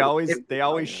 Yeah, they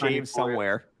always shave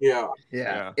somewhere. Yeah.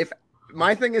 If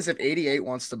my thing is, if 88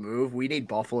 wants to move, we need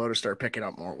Buffalo to start picking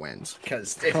up more wins.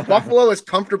 Because if Buffalo is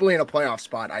comfortably in a playoff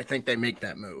spot, I think they make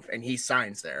that move and he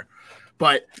signs there.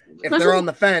 But if they're on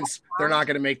the fence, they're not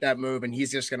going to make that move, and he's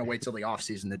just going to wait till the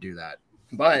offseason to do that.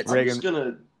 But I'm just going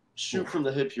to shoot from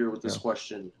the hip here with this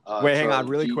question. Wait, hang on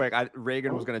really quick.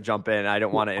 Reagan was going to jump in. I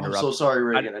don't want to interrupt. I'm so sorry,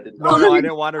 Reagan. I didn't. No, I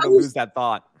didn't want her to lose that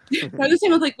thought. I was just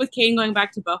saying with Kane going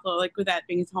back to Buffalo, like with that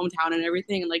being his hometown and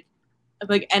everything, and like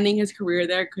ending his career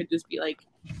there could just be like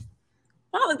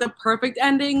not like the perfect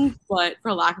ending, but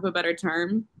for lack of a better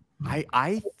term.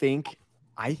 I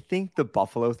think the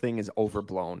Buffalo thing is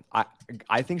overblown.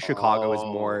 I think Chicago is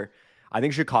more. I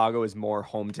think Chicago is more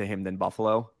home to him than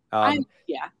Buffalo. But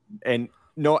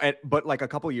like a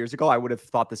couple years ago, I would have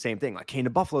thought the same thing. Like Kane to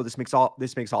Buffalo, this makes all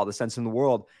the sense in the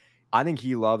world. I think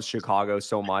he loves Chicago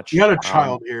so much. You got a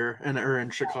child here or in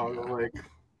Chicago, like.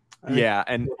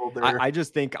 And I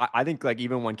just think I think like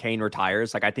even when Kane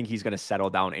retires, like I think he's going to settle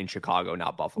down in Chicago,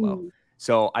 not Buffalo.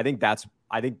 So I think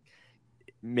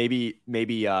maybe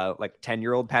like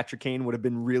 10-year-old Patrick Kane would have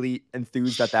been really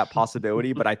enthused at that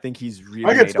possibility, but I think he's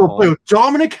really. I could still play with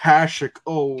Dominic Hasek.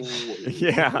 Oh,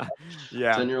 yeah.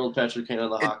 10-year-old Patrick Kane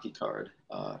on the hockey card.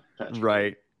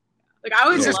 Right. Like I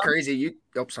would. It's just crazy.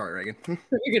 Sorry, Reagan.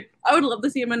 I would love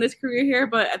to see him in his career here,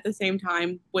 but at the same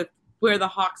time, with where the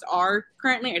Hawks are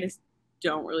currently, I just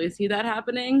don't really see that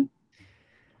happening.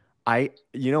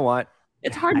 You know what?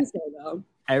 It's hard to say though.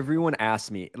 Everyone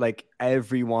asked me,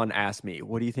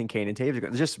 what do you think Kane and Taves are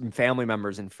going to? Just family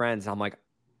members and friends. I'm like,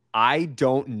 I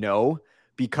don't know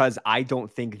because I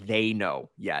don't think they know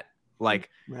yet.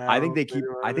 Like, I think they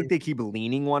keep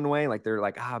leaning one way. Like they're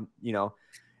like,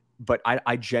 but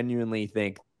I genuinely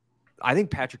think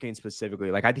Patrick Kane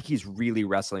specifically, like, I think he's really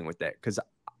wrestling with it because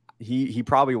he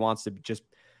probably wants to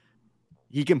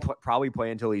he can probably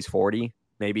play until he's 40,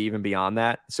 maybe even beyond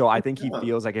that. So I think he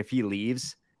feels like if he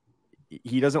leaves,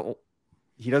 he doesn't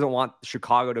want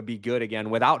Chicago to be good again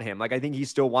without him. Like, I think he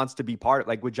still wants to be part.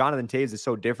 Like with Jonathan Toews is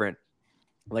so different.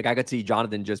 Like I could see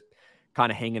Jonathan just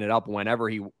kind of hanging it up whenever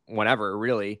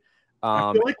really.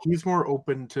 I feel like he's more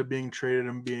open to being traded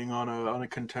and being on a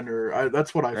contender.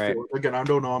 That's what I feel. Again, I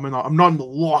don't know. I'm not in the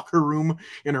locker room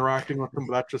interacting with them,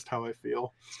 but that's just how I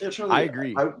feel. Yeah, Charlie, I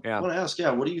agree. I want to ask,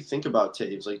 what do you think about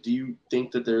Toews? Like, do you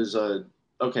think that there's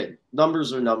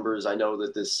numbers are numbers. I know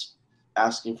that this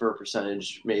asking for a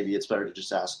percentage, maybe it's better to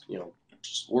just ask,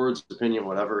 just words, opinion,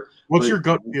 whatever. What's your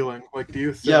gut feeling? Like, do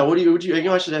you think... Yeah,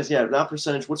 I should ask, not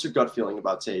percentage. What's your gut feeling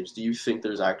about Toews? Do you think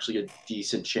there's actually a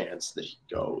decent chance that he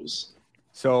goes?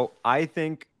 So I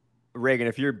think, Reagan,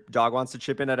 if your dog wants to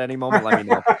chip in at any moment, let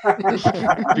me know.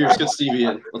 Pierce, get Stevie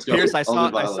in. Let's go. Pierce, I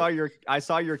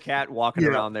saw your cat walking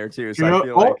around there too. So I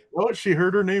feel like she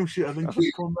heard her name. I think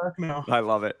she's coming back now. I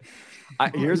love it.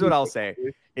 Here's what I'll say.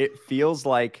 It feels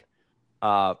like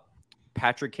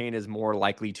Patrick Kane is more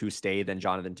likely to stay than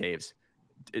Jonathan Toews.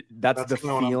 That's the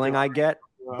feeling I get.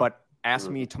 Yeah. But ask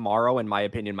me tomorrow, and my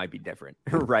opinion might be different,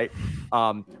 right?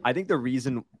 I think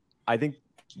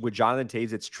with Jonathan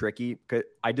Toews, it's tricky. Cause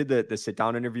I did the sit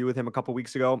down interview with him a couple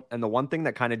weeks ago, and the one thing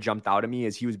that kind of jumped out at me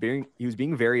is he was being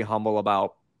very humble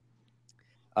about.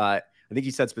 I think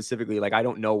he said specifically, like, I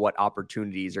don't know what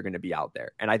opportunities are going to be out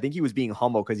there, and I think he was being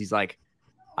humble because he's like,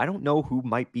 I don't know who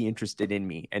might be interested in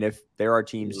me, and if there are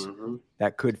teams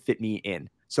that could fit me in.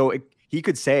 So he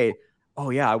could say, "Oh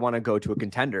yeah, I want to go to a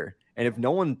contender," and if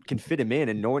no one can fit him in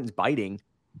and no one's biting,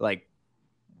 like,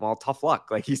 well, tough luck.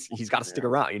 Like he's got to stick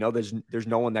around. There's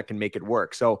no one that can make it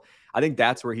work. So I think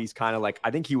that's where he's kind of like, I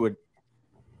think he would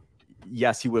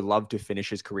love to finish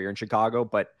his career in Chicago,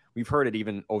 but we've heard it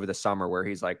even over the summer where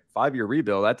he's like, 5-year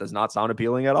rebuild. That does not sound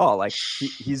appealing at all. Like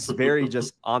he's very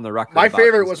just on the record. My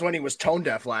favorite was when he was tone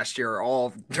deaf last year,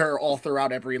 all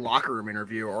throughout every locker room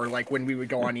interview, or like when we would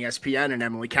go on ESPN and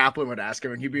Emily Kaplan would ask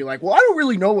him and he'd be like, well, I don't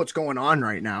really know what's going on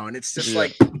right now. And it's just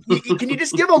like, can you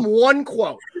just give him one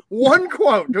quote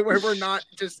to where we're not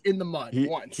just in the mud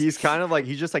once? He's kind of like,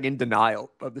 he's just like in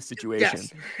denial of the situation.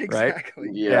 Yes, exactly.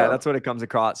 Right? Yeah, that's what it comes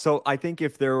across. So I think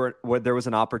if there was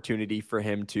an opportunity for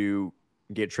him to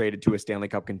get traded to a Stanley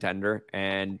Cup contender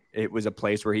and it was a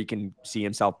place where he can see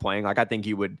himself playing, like I think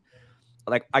he would,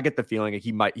 like, I get the feeling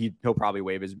like he'll probably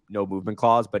waive his no movement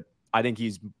clause, but I think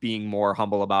he's being more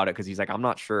humble about it because he's like, I'm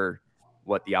not sure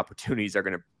what the opportunities are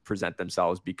going to present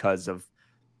themselves because of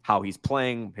how he's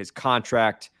playing, his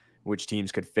contract, which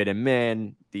teams could fit him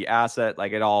in, the asset,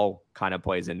 like it all kind of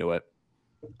plays into it.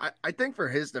 I think for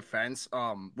his defense,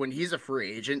 when he's a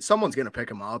free agent, someone's going to pick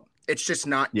him up. It's just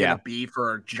not going to be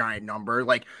for a giant number.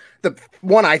 Like the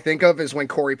one I think of is when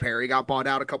Corey Perry got bought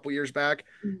out a couple years back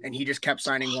and he just kept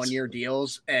signing 1-year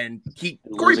deals. And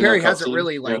Corey Perry hasn't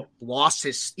really lost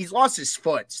his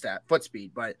foot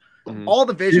speed, but all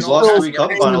the vision,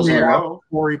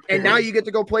 and now you get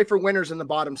to go play for winners in the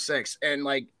bottom 6. And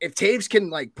like, if Toews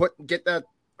can get that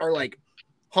or like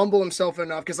humble himself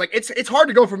enough, because like it's hard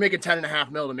to go from making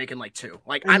 $10.5 million to making like $2 million.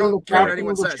 Like I don't care what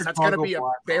anyone says. That's going to be a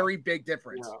very big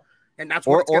difference, and that's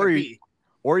what it's going to be.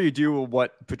 Or you do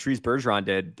what Patrice Bergeron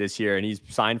did this year, and he's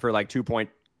signed for like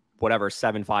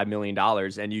 $2.75 million,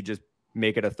 and you just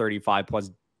make it a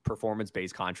 35+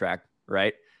 performance-based contract,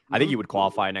 right? I think he would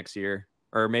qualify next year.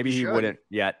 Or maybe he wouldn't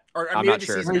yet. I'm not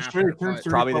sure.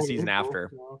 Probably the season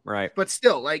after, right? But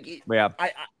still, like,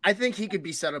 I think he could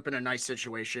be set up in a nice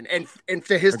situation. And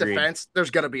to his defense,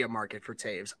 there's going to be a market for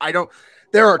Toews.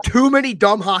 There are too many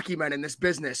dumb hockey men in this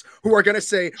business who are going to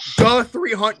say, "Duh,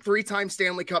 3-time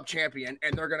Stanley Cup champion,"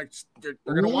 and they're going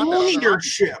to want that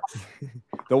leadership.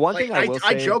 The one thing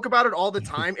I joke about it all the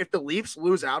time. If the Leafs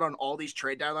lose out on all these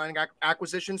trade deadline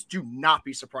acquisitions, do not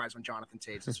be surprised when Jonathan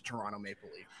Toews is a Toronto Maple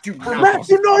Leaf. Do not.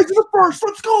 The first.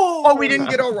 Let's go. Oh, we didn't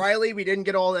get O'Reilly. We didn't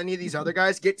get any of these other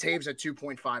guys. Get Toews at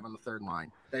 2.5 on the third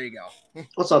line. There you go.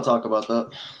 Let's not talk about that.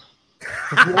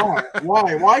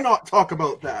 Why? Why not talk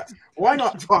about that? Why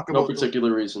not talk about No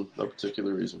particular reason.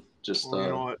 Just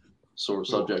sore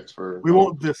subject for. We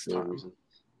won't this time. Reason.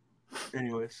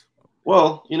 Anyways.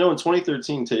 Well, in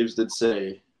 2013, Toews did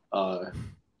say that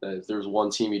if there was one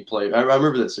team he'd play. I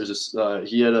remember this. There's this.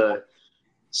 He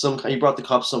brought the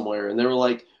cup somewhere, and they were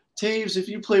like, Toews, if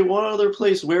you play one other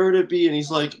place, where would it be? And he's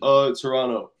like,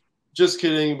 Toronto. Just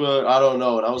kidding, but I don't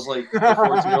know. And I was like,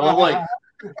 I'm like,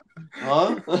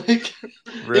 huh? Like,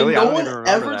 really? No one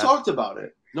ever talked about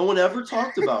it. No one ever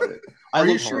talked about it. Are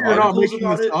you sure you're not making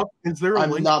this up? Is there a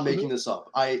I'm not making this up.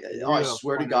 I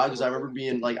swear to God, because I remember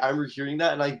being like, I remember hearing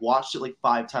that, and I watched it like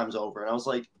 5 times over, and I was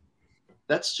like,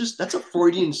 that's a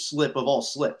Freudian slip of all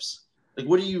slips. Like,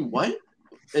 what?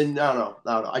 And no.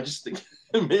 I just think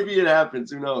maybe it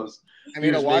happens. Who knows? I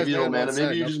mean, maybe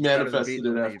you just manifested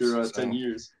it after 10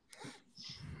 years.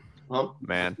 Huh?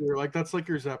 Man, like that's like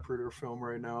your Zapruder film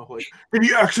right now. Like, did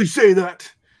he actually say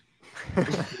that?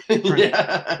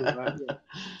 Yeah.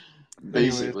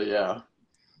 Basically, yeah.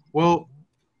 Well,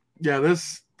 yeah.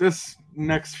 This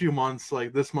next few months,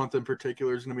 like this month in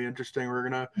particular, is gonna be interesting. We're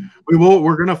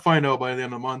gonna find out by the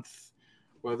end of the month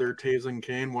whether Taves and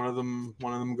Kane, one of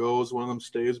them goes, one of them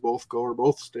stays, both go or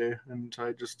both stay. And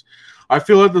I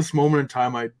feel at this moment in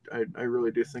time, I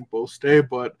really do think both stay.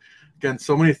 But again,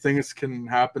 so many things can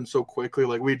happen so quickly.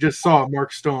 Like we just saw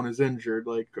Mark Stone is injured.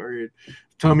 Like, are you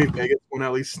telling me Vegas won't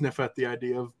at least sniff at the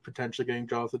idea of potentially getting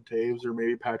Jonathan Taves or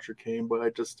maybe Patrick Kane?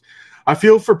 But I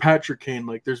feel for Patrick Kane,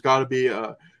 like there's got to be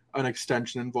an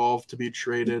extension involved to be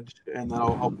traded, and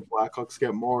that'll help the Blackhawks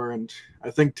get more. And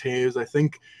I think Taves, I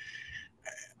think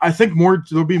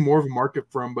there'll be more of a market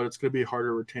for him, but it's going to be harder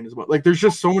to retain as well. Like there's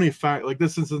just so many facts. Like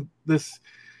this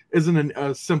isn't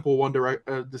a simple one direct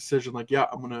decision. Like, yeah,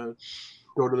 I'm going to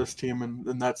go to this team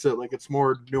and that's it. Like it's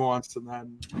more nuanced than that.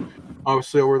 And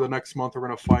obviously over the next month, we're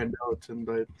going to find out.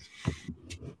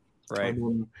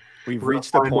 We've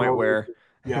reached the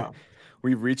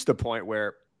point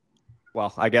where,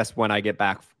 well, I guess when we get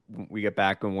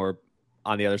back and we're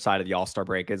on the other side of the All-Star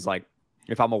break is like,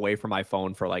 if I'm away from my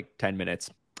phone for like 10 minutes,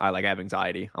 I like have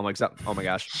anxiety. I'm like, oh my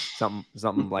gosh,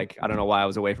 something like, I don't know why I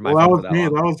was away from my phone for that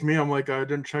long. That was me. I'm like, I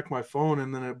didn't check my phone,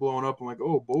 and then it blown up. I'm like,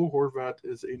 oh, Bo Horvat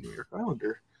is a New York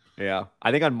Islander. Yeah.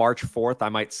 I think on March 4th, I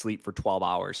might sleep for 12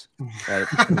 hours.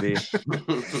 At least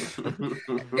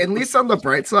on the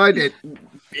bright side,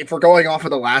 if we're going off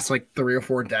of the last like 3 or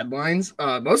 4 deadlines,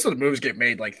 most of the moves get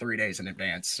made like 3 days in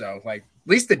advance. So like at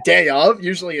least the day of,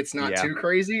 usually it's not too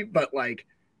crazy, but like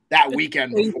that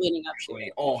weekend before,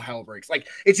 actually all hell breaks. Like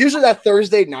it's usually that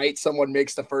Thursday night someone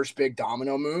makes the first big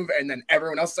domino move, and then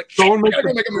everyone else is like, someone make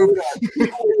a move. 2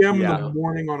 a.m. in the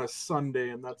morning on a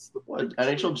Sunday, and that's the what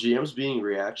NHL GMs being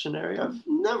reactionary. I've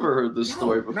never heard this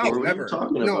story before. What are you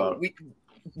talking about?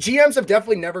 GMs have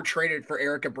definitely never traded for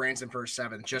Erica Branson for a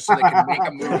 7th just so they can make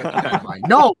a move at the deadline.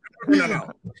 No.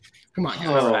 Come on,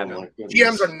 guys.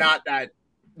 GMs are not that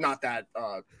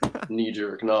knee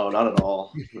jerk. No, not at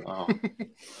all.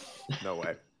 No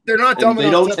way. They're not dumb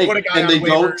enough to put a guy on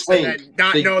waivers and then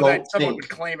not know that someone would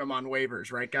claim him on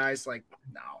waivers, right, guys? Like,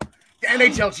 no. The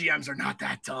NHL GMs are not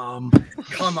that dumb.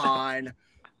 Come on.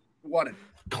 What a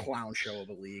clown show of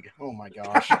a league. Oh, my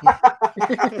gosh.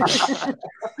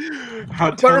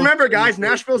 But remember, guys,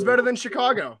 Nashville's better than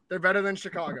Chicago. They're better than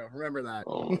Chicago. Remember that.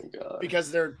 Oh, my God.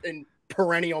 Because they're in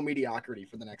perennial mediocrity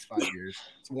for the next 5 years.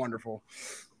 It's wonderful.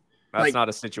 That's not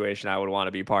a situation I would want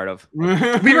to be part of. We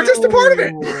were just a part of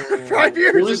it. 5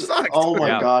 years. It sucked. Oh my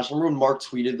gosh! I remember when Mark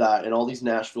tweeted that, and all these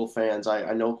Nashville fans,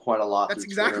 I know quite a lot. That's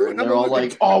exactly what they're all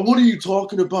like, "Oh, what are you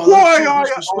talking about? That's so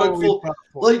disrespectful."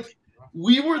 Like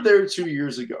we were there 2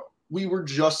 years ago. We were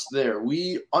just there.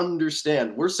 We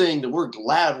understand. We're saying that we're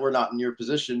glad we're not in your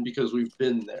position because we've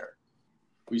been there.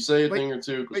 We say a thing or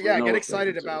two. But yeah, get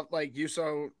excited about like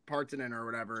Juuso Partanen or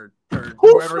whatever, or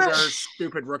whoever their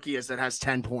stupid rookie is that has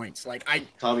 10 points. Like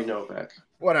Tommy Novak.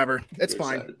 Whatever, it's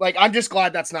fine. Excited. Like I'm just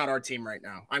glad that's not our team right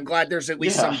now. I'm glad there's at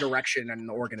least some direction in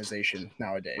the organization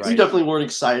nowadays. We definitely weren't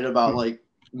excited about like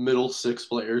middle 6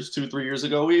 players 2-3 years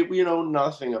ago. We know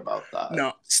nothing about that.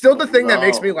 No, still the thing that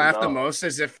makes me laugh the most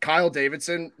is if Kyle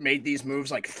Davidson made these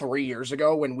moves like 3 years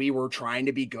ago when we were trying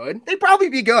to be good, they'd probably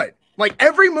be good. Like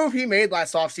every move he made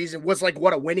last offseason was like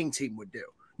what a winning team would do.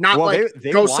 Not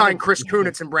they go sign Chris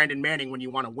Kunitz and Brandon Manning when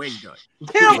you want to win good.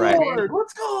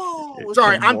 Let's go.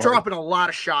 Sorry, I'm dropping a lot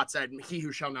of shots at he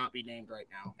who shall not be named right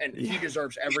now, and he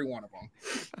deserves every one of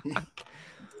them.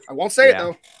 I won't say it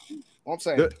though. Won't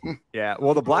say it. Yeah,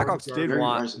 well, the Blackhawks did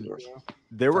want.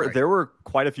 There were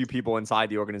quite a few people inside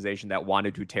the organization that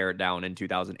wanted to tear it down in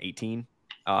 2018.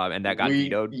 And that got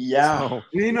vetoed. Yeah, so,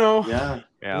 we know. Yeah.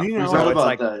 We know. So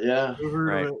about that. Yeah.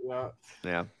 Right.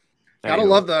 Yeah. Gotta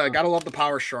love the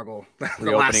power struggle.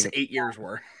 The last 8 years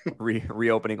were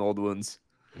reopening old wounds.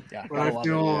 Yeah. But I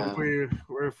feel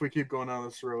if we keep going down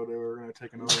this road, we're gonna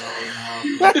take another hour and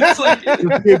a half.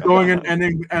 Just keep going and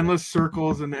ending endless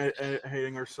circles and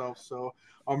hating ourselves. So,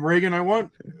 Reagan, I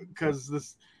want because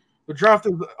the draft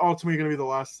is ultimately going to be the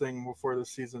last thing before the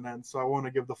season ends. So I want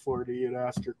to give the floor to you to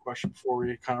ask your question before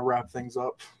we kind of wrap things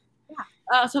up.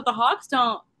 Yeah. So if the Hawks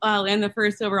don't land the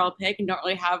first overall pick and don't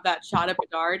really have that shot at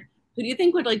Bedard, who do you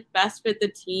think would like best fit the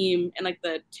team in like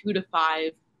the 2 to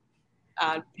 5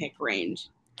 pick range?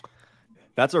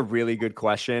 That's a really good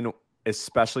question,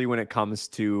 especially when it comes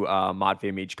to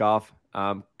Matvei Michkov.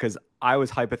 Because I was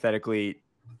hypothetically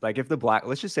like if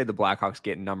let's just say the Blackhawks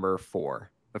get number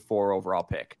 4. the 4 overall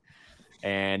pick.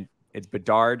 And it's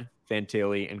Bedard,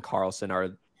 Fantilli, and Carlson are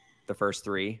the first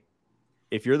 3.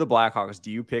 If you're the Blackhawks,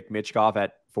 do you pick Michkov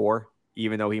at 4,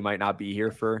 even though he might not be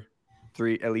here for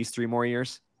at least 3 more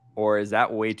years? Or is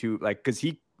that way too, like, because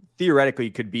he theoretically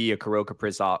could be a Kirill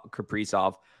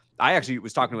Kaprizov. I actually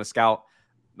was talking to a scout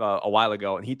a while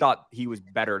ago, and he thought he was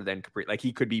better than Kaprizov. Like,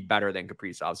 he could be better than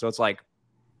Kaprizov. So it's like,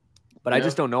 but I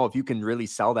just don't know if you can really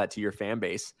sell that to your fan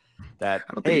base. That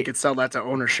I don't think you could sell that to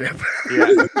ownership.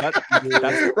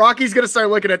 Yeah, Rocky's gonna start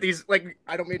looking at these. Like,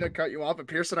 I don't mean to cut you off, but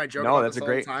Pierce and I joke. No, that's a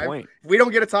great point. If we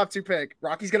don't get a top 2 pick,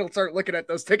 Rocky's gonna start looking at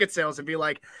those ticket sales and be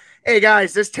like, "Hey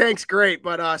guys, this tank's great,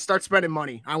 but start spending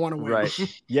money. I want to win."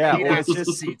 Right? Yeah, well, it's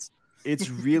just seats.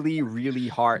 It's really, really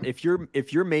hard. If you're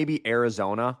maybe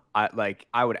Arizona,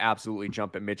 I would absolutely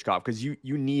jump at Michkov, because you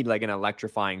need like an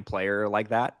electrifying player like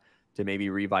that to maybe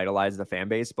revitalize the fan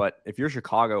base. But if you're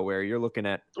Chicago, where you're looking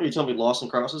at, Are you telling me Lawson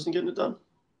Cross isn't getting it done?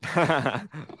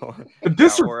 The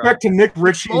disrespect to Nick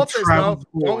Ritchie. Don't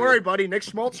worry, buddy. Nick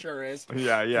Schmaltz sure is.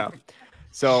 Yeah.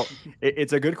 So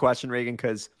it's a good question, Reagan,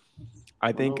 because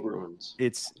I think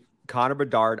it's Connor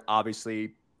Bedard,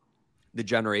 obviously the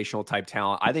generational type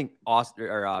talent. I think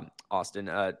Adam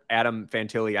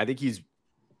Fantilli,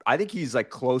 I think he's like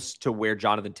close to where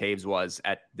Jonathan Toews was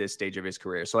at this stage of his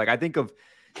career. So like, I think of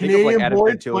like Adam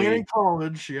Fantilli playing in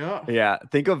college. Yeah.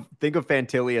 Think of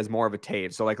Fantilli as more of a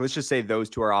Toews. So like, let's just say those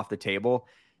two are off the table.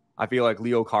 I feel like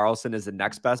Leo Carlsson is the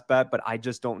next best bet, but I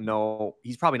just don't know.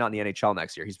 He's probably not in the NHL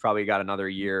next year. He's probably got another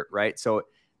year, right? So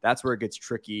that's where it gets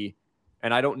tricky.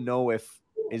 And I don't know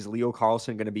is Leo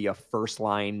Carlsson going to be a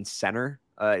first-line center?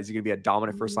 Is he going to be a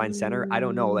dominant first-line center? I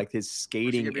don't know. Like, his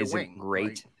skating isn't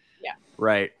great. Yeah.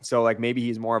 Right. So, like, maybe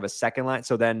he's more of a second line.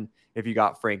 So then if you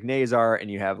got Frank Nazar and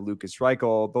you have Lucas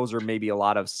Reichel, those are maybe a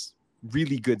lot of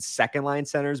really good second-line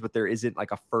centers, but there isn't,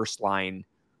 like, a first-line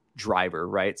driver,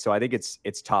 right? So I think it's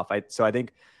tough. So I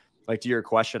think, like, to your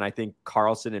question, I think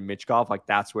Carlson and Michkov, like,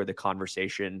 that's where the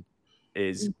conversation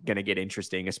is going to get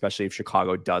interesting, especially if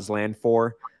Chicago does land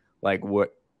 4. Like,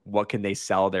 what can they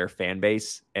sell their fan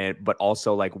base? But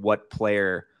also, like, what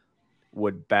player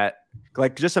would bet?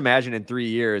 Like, just imagine in 3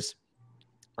 years,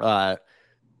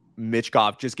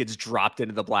 Michkov just gets dropped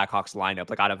into the Blackhawks lineup,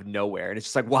 like, out of nowhere. And it's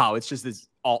just like, wow, it's just this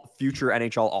future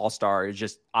NHL all-star is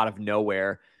just out of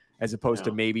nowhere, as opposed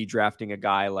to maybe drafting a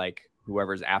guy like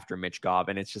whoever's after Michkov.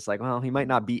 And it's just like, well, he might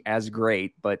not be as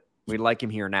great, but we like him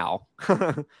here now.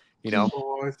 You know,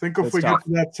 so I think if we get to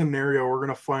that scenario, we're going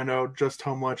to find out just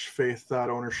how much faith that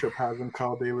ownership has in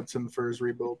Kyle Davidson for his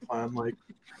rebuild plan. Like,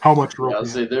 how much room. I'll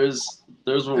say there's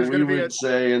what we would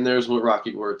say, and there's what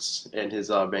Rocky Wirtz and his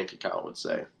bank account would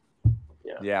say.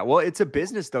 Yeah. Well, it's a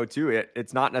business though too.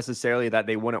 It's not necessarily that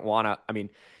they wouldn't want to. I mean,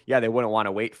 yeah, they wouldn't want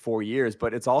to wait 4 years,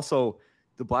 but it's also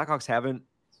the Blackhawks haven't.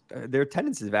 Their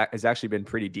attendance has actually been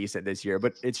pretty decent this year.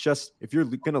 But it's just, if you're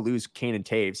going to lose Kane and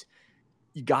Taves,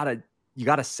 you gotta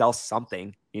sell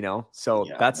something, you know? So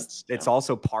it's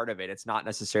also part of it. It's not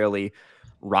necessarily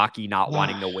Rocky not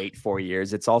wanting to wait 4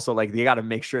 years. It's also like, they got to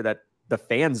make sure that the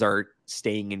fans are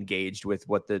staying engaged with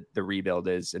what the rebuild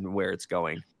is and where it's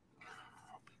going.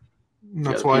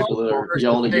 That's why they're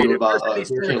yelling at you about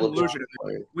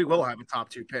we will have a top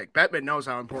 2 pick. Bettman knows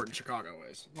how important Chicago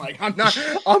is. Like,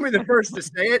 I'll be the first to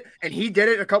say it, and he did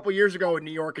it a couple years ago in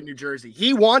New York and New Jersey.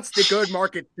 He wants the good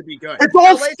market to be good. It's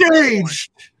all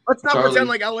staged. Let's not pretend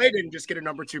like LA didn't just get a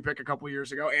number 2 pick a couple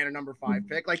years ago and a number 5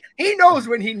 pick. Like, he knows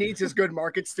when he needs his good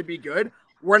markets to be good.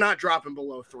 We're not dropping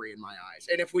below 3 in my eyes.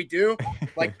 And if we do,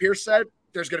 like Pierce said,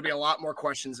 there's going to be a lot more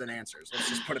questions than answers. Let's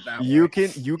just put it that way. You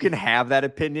can have that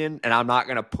opinion, and I'm not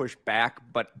going to push back,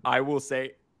 but I will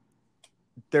say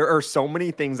there are so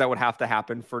many things that would have to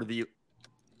happen for the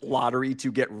lottery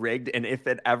to get rigged. And if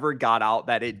it ever got out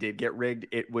that it did get rigged,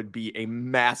 it would be a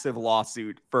massive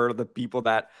lawsuit for the people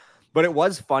that, but it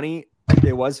was funny.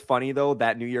 It was funny though,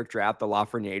 that New York draft, the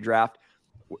Lafreniere draft.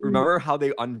 Remember how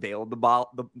they unveiled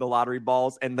the lottery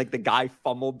balls and like the guy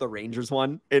fumbled the Rangers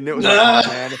one, and it was like, oh,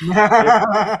 man,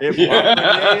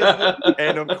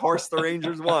 and of course the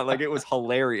Rangers won. Like, it was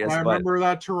hilarious. I remember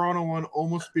that Toronto one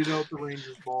almost beat out the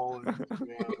Rangers ball. And,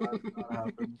 that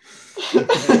happened.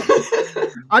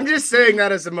 I'm just saying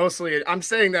that as I'm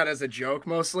saying that as a joke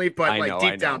mostly, but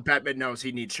deep down, Bettman knows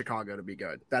he needs Chicago to be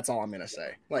good. That's all I'm gonna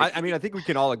say. Like, I mean, I think we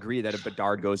can all agree that if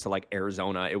Bedard goes to like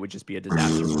Arizona, it would just be a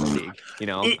disaster for the league. You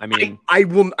know.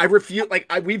 I refute. Like,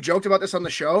 we've joked about this on the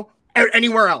show.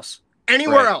 Anywhere else,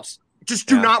 just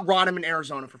do not rot him in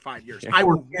Arizona for 5 years. I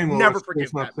will never forgive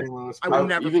that. I will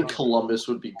never. Even Columbus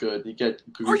would be good. You get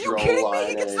Gaudreau. Are you kidding me?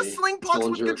 He gets the sling pucks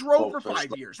with Gaudreau for 5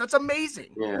 years. That's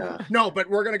amazing. Yeah. No, but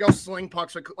we're gonna go sling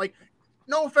pucks with, like,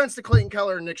 no offense to Clayton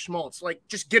Keller and Nick Schmaltz, like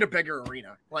just get a bigger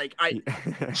arena. Like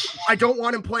I don't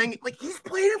want him playing like he's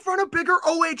playing in front of bigger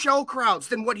OHL crowds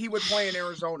than what he would play in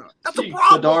Arizona. That's a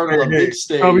problem. Bedard on a big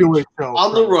stage WHL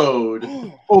on the road.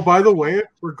 Oh, by the way,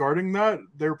 regarding that,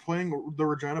 they're playing the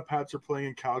Regina Pats are playing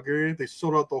in Calgary. They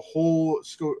sold out the whole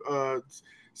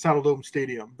Saddle Dome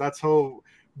Stadium. That's how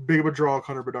big of a draw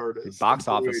Connor Bedard is. Box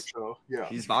office. Yeah,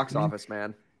 he's box office,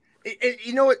 man.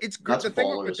 You know what? It's good. That's the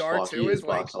thing with Bedard too is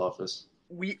like box office.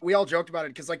 We all joked about it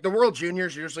because like the World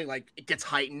Juniors usually like it gets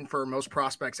heightened for most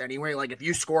prospects anyway. Like if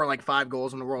you score like 5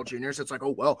 goals in the World Juniors, it's like,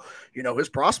 oh well, you know his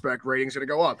prospect rating's gonna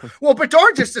go up. Well,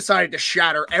 Bedard just decided to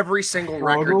shatter every single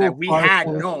record that we had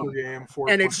known,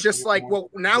 and it's just like, well,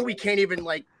 now we can't even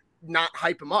like not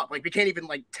hype him up. Like we can't even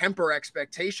like temper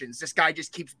expectations. This guy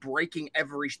just keeps breaking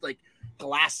every like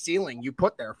glass ceiling you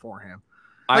put there for him.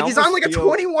 Like he's on like a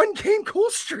 21 game goal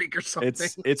streak or something.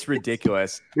 It's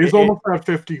ridiculous. He's almost at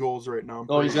 50 goals right now.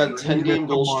 Oh, he's got a 10 game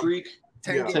goal streak.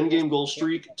 10 game goal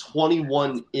streak.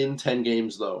 21 in 10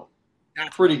 games though.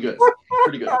 Pretty good.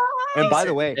 Pretty good. And by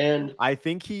the way, I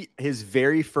think his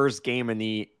very first game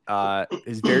this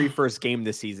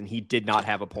season, he did not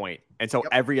have a point. And so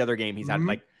every other game he's had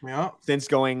since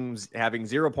having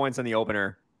 0 points on the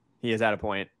opener, he has had a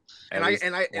point. And I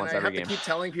have to keep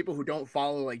telling people who don't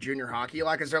follow like junior hockey a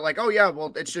lot because they're like, oh yeah,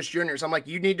 well it's just juniors. I'm like,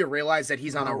 you need to realize that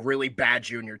he's on a really bad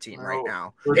junior team right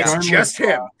now. It's just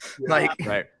him. Like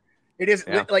it is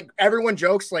like everyone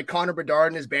jokes like Connor Bedard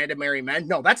and his band of merry men.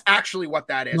 No, that's actually what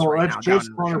that is. No, that's just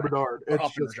Connor Bedard.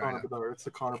 It's just Connor Bedard. It's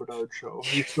the Connor Bedard show.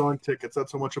 He's selling tickets.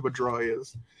 That's how much of a draw he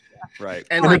is. Right.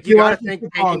 And like you gotta think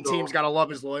tanking teams gotta love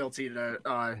his loyalty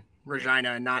to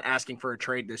Regina and not asking for a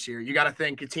trade this year. You got to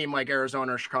think a team like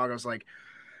Arizona or Chicago's like,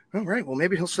 all right, well,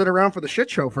 maybe he'll sit around for the shit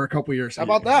show for a couple years. How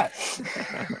about that?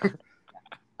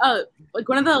 Like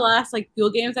one of the last like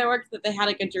Fuel games I worked that they had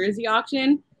like a jersey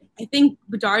auction. I think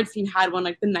Bedard's team had one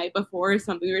like the night before or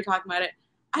something. We were talking about it.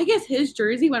 I guess his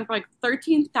jersey went for like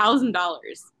 $13,000.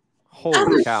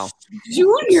 Holy cow!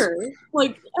 Junior,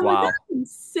 like, wow, that's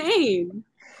insane.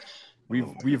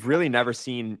 We've really never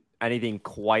seen anything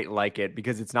quite like it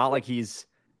because it's not like he's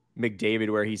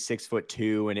McDavid where he's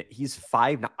 6'2" and he's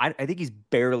 5'9". I think he's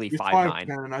barely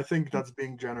 5'9". And I think that's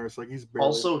being generous. Like he's barely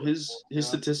also his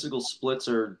statistical splits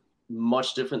are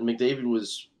much different. McDavid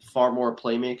was far more a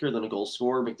playmaker than a goal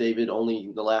scorer. McDavid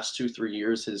only the last 2-3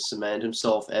 years has cemented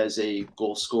himself as a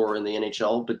goal scorer in the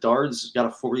NHL. Bedard's got a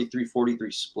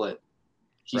 43-43 split.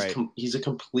 He's a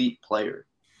complete player.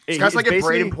 This guy's like if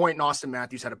Braden Point and Austin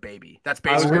Matthews had a baby. That's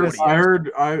basically what he is. I heard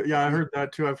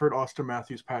that too. I've heard Austin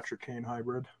Matthews, Patrick Kane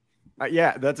hybrid.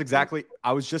 Yeah, that's exactly.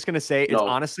 I was just gonna say it's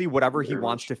honestly whatever he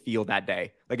wants to feel that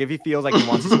day. Like if he feels like he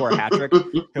wants to score a hat trick,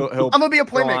 he'll I'm gonna be a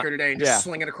playmaker today and just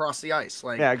sling it across the ice.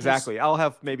 Like exactly. I'll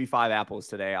have maybe 5 apples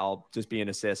today. I'll just be an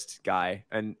assist guy,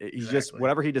 and he's just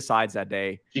whatever he decides that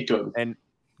day. And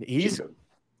he's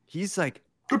like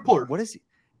good player. What is he?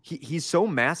 He's so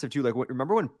massive too. Like,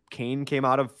 remember when Kane came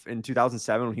out in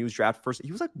 2007 when he was drafted first?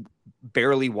 He was like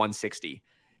barely 160.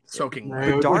 Soaking.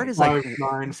 Bedard is like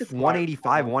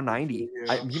 185, 190.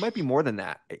 Yeah. He might be more than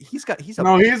that. He's a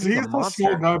small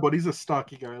guy, but he's a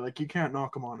stocky guy. Like you can't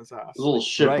knock him on his ass. A little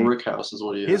shit brick house is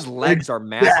what he is. His legs are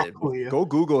massive. Go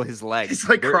Google his legs. He's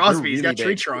like Crosby. He's got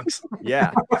tree trunks.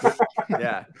 Yeah,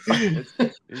 yeah.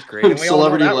 It's great.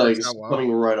 Celebrity legs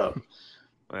coming right up.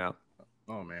 Yeah.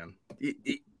 Oh man.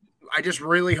 I just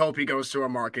really hope he goes to a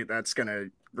market that's gonna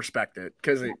respect it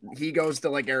because he goes to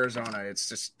like Arizona. It's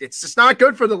just not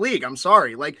good for the league. I'm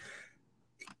sorry. Like,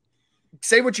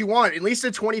 say what you want. At least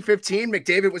in 2015,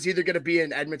 McDavid was either going to be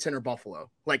in Edmonton or Buffalo.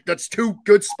 Like, that's 2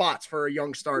 good spots for a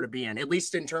young star to be in, at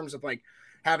least in terms of like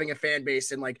having a fan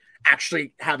base and like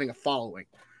actually having a following.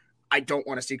 I don't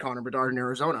want to see Connor Bedard in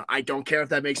Arizona. I don't care if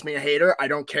that makes me a hater. I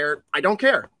don't care.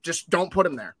 Just don't put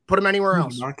him there. Put him anywhere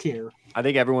else. Not care. I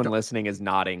think everyone listening is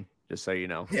nodding, just so you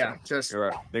know. Yeah,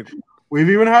 we've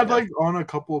even had like on a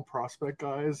couple of prospect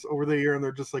guys over the year, and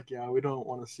they're just like, yeah, we don't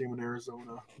want to see him in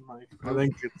Arizona. Like, I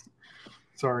think it's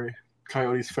sorry,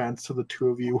 Coyotes fans, to the 2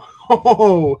 of you.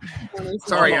 Oh,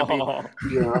 sorry,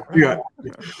 yeah.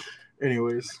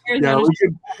 Anyways, Arizona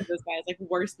those guys like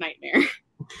worst nightmare.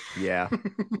 Yeah,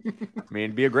 I mean,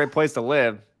 it'd be a great place to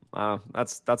live.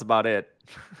 That's about it.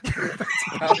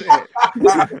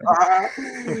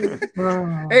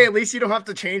 Hey, at least you don't have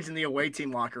to change in the away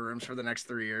team locker rooms for the next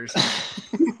 3 years.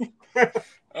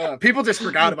 People just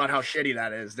forgot about how shitty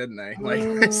that is, didn't they? Like,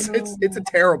 it's a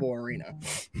terrible arena.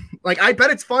 Like, I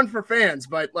bet it's fun for fans,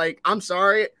 but like, I'm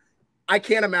sorry, I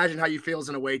can't imagine how you feel as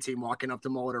an away team walking up to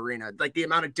Mullet Arena. Like the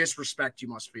amount of disrespect you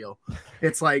must feel.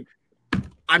 It's like,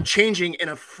 I'm changing in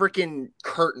a freaking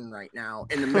curtain right now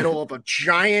in the middle of a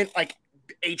giant like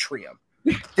atrium.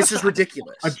 This is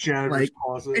ridiculous. A janitor's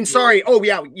closet. And sorry, oh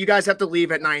yeah, you guys have to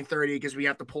leave at 9:30 because we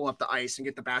have to pull up the ice and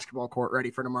get the basketball court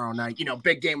ready for tomorrow night. You know,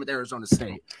 big game with Arizona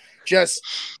State. Just,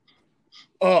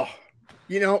 but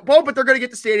they're going to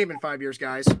get the stadium in 5 years,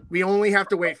 guys. We only have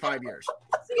to wait 5 years.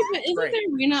 Isn't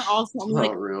the arena also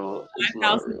like real.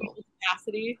 5,000 people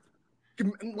capacity?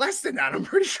 Less than that, I'm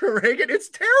pretty sure, Reagan. It's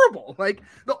terrible. Like,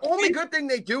 the only good thing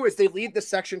they do is they leave the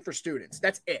section for students.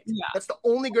 That's it. Yeah. That's the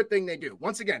only good thing they do.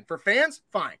 Once again, for fans,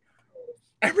 fine.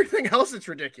 Everything else, it's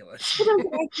ridiculous.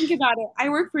 I think about it. I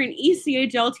work for an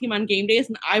ECHL team on game days,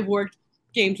 and I've worked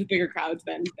games with bigger crowds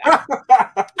than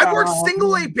that. I've worked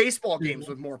single A baseball games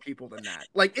with more people than that.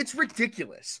 Like, it's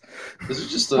ridiculous. This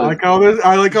is just I like how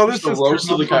this the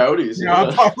roast of the Coyotes.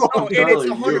 Yeah. Oh, and it's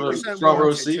 100% front row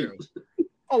warranted, seat. too.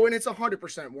 Oh, and it's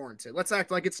 100% warranted. Let's act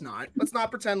like it's not. Let's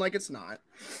not pretend like it's not.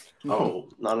 Oh,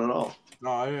 not at all. No,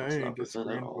 I ain't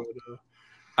disagreeing.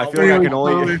 I feel like I can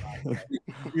only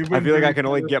I can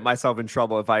only get myself in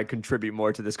trouble if I contribute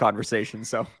more to this conversation.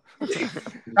 So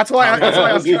that's why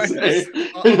I was trying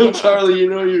to Charlie, you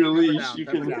know your leash. You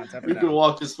can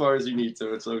walk as far as you need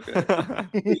to. It's okay.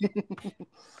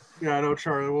 Yeah, I know,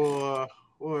 Charlie.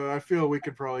 Well, I feel we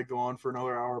could probably go on for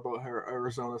another hour about how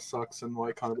Arizona sucks and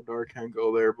why Connor Bedard can't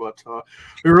go there. But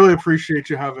we really appreciate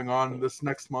you having on. This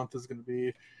next month is going to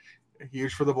be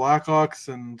huge for the Blackhawks,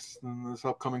 and this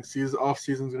upcoming off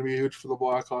season is going to be huge for the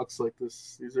Blackhawks. Like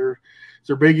these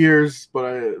are big years, but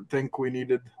I think we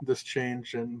needed this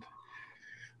change, and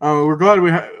we're glad we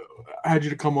had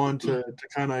you to come on to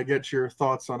kind of get your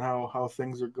thoughts on how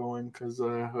things are going, because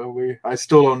I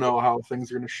still don't know how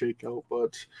things are going to shake out,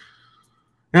 but.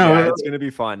 Yeah, it's going to be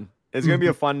fun. It's going to be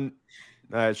a fun,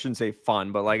 I shouldn't say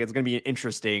fun, but like it's going to be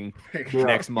interesting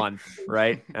next month,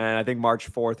 right? And I think March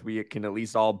 4th, we can at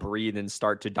least all breathe and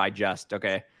start to digest.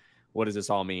 Okay, what does this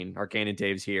all mean? Arcane and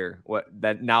Dave's here.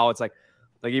 Now it's like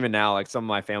even now, like some of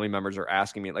my family members are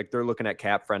asking me, like they're looking at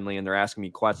Cap Friendly and they're asking me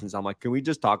questions. I'm like, can we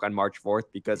just talk on March 4th?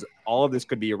 Because all of this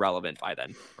could be irrelevant by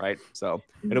then, right? So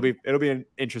it'll be an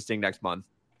interesting next month.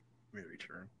 Maybe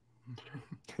true.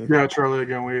 Yeah, Charlie,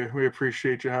 again, we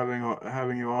appreciate you having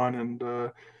you on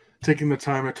and taking the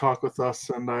time to talk with us,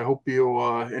 and I hope you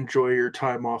enjoy your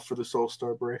time off for this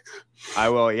All-Star break. I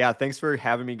will. Yeah, thanks for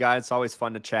having me, guys. It's always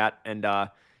fun to chat, and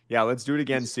yeah, let's do it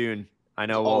again soon. I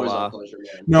know always a pleasure,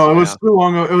 man. No, it was too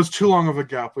long. It was too long of a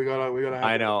gap. We gotta.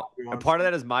 I know, and part of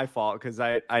that is my fault because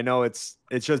I know it's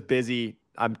just busy.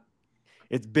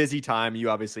 It's busy time. You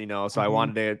obviously know, so I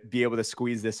wanted to be able to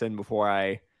squeeze this in before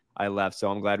I left, so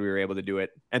I'm glad we were able to do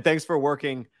it. And thanks for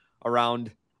working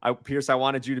around. Pierce, I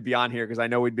wanted you to be on here because I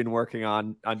know we'd been working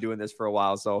on doing this for a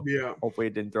while, so yeah, hopefully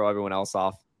it didn't throw everyone else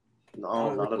off.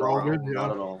 No, not at all.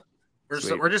 Not at all.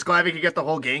 We're just glad we could get the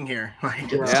whole gang here.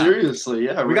 Seriously,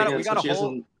 yeah.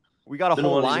 We got a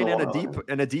whole line and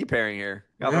a deep pairing here.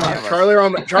 Yeah.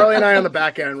 Charlie and I on the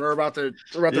back end. We're about to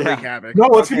wreak havoc. No,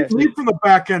 let's get lead from the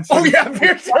back end. Oh yeah,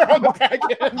 Pierce on the back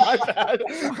end. My bad.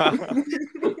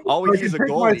 Always use a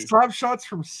goalie. My slap shots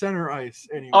from center ice.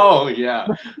 Anyway. Oh yeah.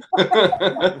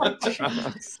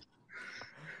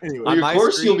 Anyway, well, your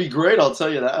Corsi will be great. I'll tell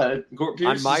you that.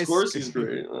 Corsi's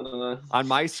great. On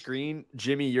my screen,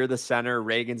 Jimmy, you're the center.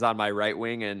 Reagan's on my right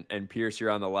wing, and Pierce,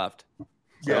 you're on the left.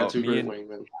 Yeah, so me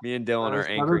and Dylan are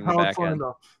anchoring the back end.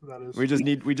 We just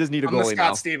need a goalie now. I'm the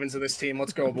Scott Stevens of this team.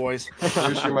 Let's go, boys.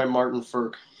 Pierce, you're my Martin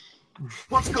Firk.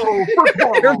 Let's go.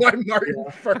 You're my Martin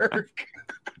Firk.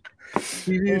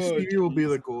 Stevie will be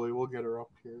the goalie. We'll get her up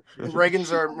here.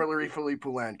 Reagan's our Marie-Philippe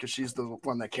Poulin because she's the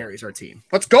one that carries our team.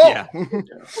 Let's go. Yeah.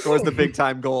 Scores the big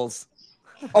time goals.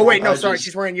 Oh wait, no, sorry.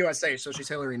 She's wearing USA, so she's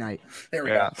Hillary Knight. There we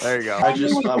go. There you go.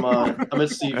 I'm at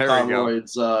Steve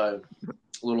Conroy's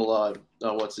little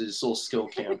what's his little skill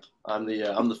camp. I'm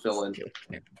the fill-in.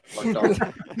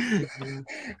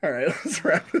 All right, let's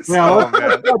wrap this up.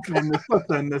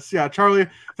 Let's end this. Yeah, Charlie,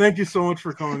 thank you so much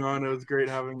for coming on. It was great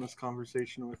having this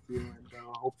conversation with you, and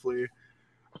hopefully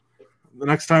the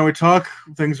next time we talk,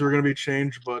 things are going to be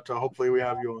changed, but hopefully we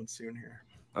have you on soon here.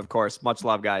 Of course. Much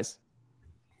love, guys.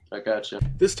 I gotcha.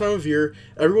 This time of year,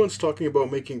 everyone's talking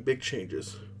about making big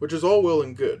changes, which is all well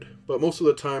and good, but most of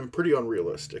the time pretty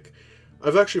unrealistic.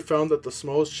 I've actually found that the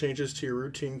smallest changes to your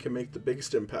routine can make the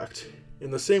biggest impact. In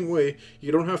the same way,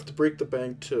 you don't have to break the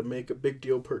bank to make a big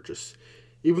deal purchase.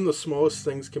 Even the smallest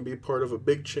things can be part of a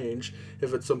big change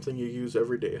if it's something you use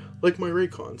every day, like my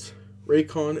Raycons.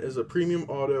 Raycon is a premium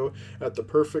auto at the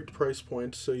perfect price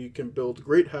point so you can build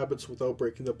great habits without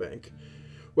breaking the bank.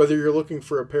 Whether you're looking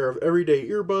for a pair of everyday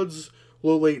earbuds,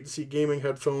 low latency gaming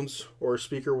headphones, or a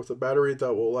speaker with a battery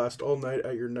that will last all night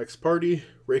at your next party,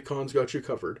 Raycon's got you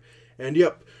covered. And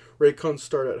yep, Raycons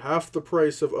start at half the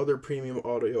price of other premium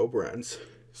audio brands.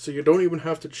 So you don't even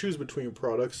have to choose between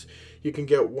products. You can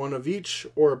get one of each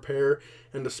or a pair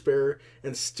and a spare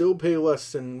and still pay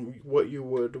less than what you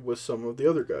would with some of the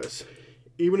other guys.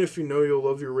 Even if you know you'll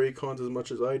love your Raycons as much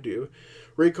as I do,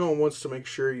 Raycon wants to make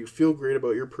sure you feel great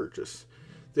about your purchase.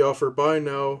 They offer buy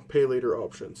now, pay later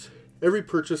options. Every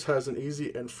purchase has an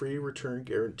easy and free return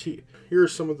guarantee. Here are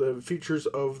some of the features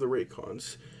of the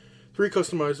Raycons. 3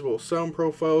 customizable sound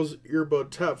profiles, earbud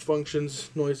tap functions,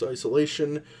 noise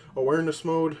isolation, awareness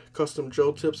mode, custom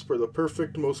gel tips for the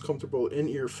perfect, most comfortable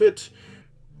in-ear fit,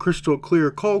 crystal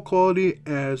clear call quality,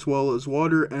 as well as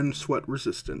water and sweat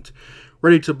resistant.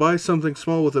 Ready to buy something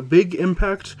small with a big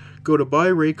impact? Go to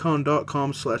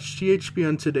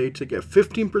buyraycon.com/THPN today to get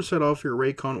 15% off your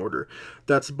Raycon order.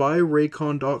 That's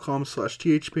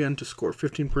buyraycon.com/THPN to score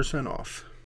 15% off.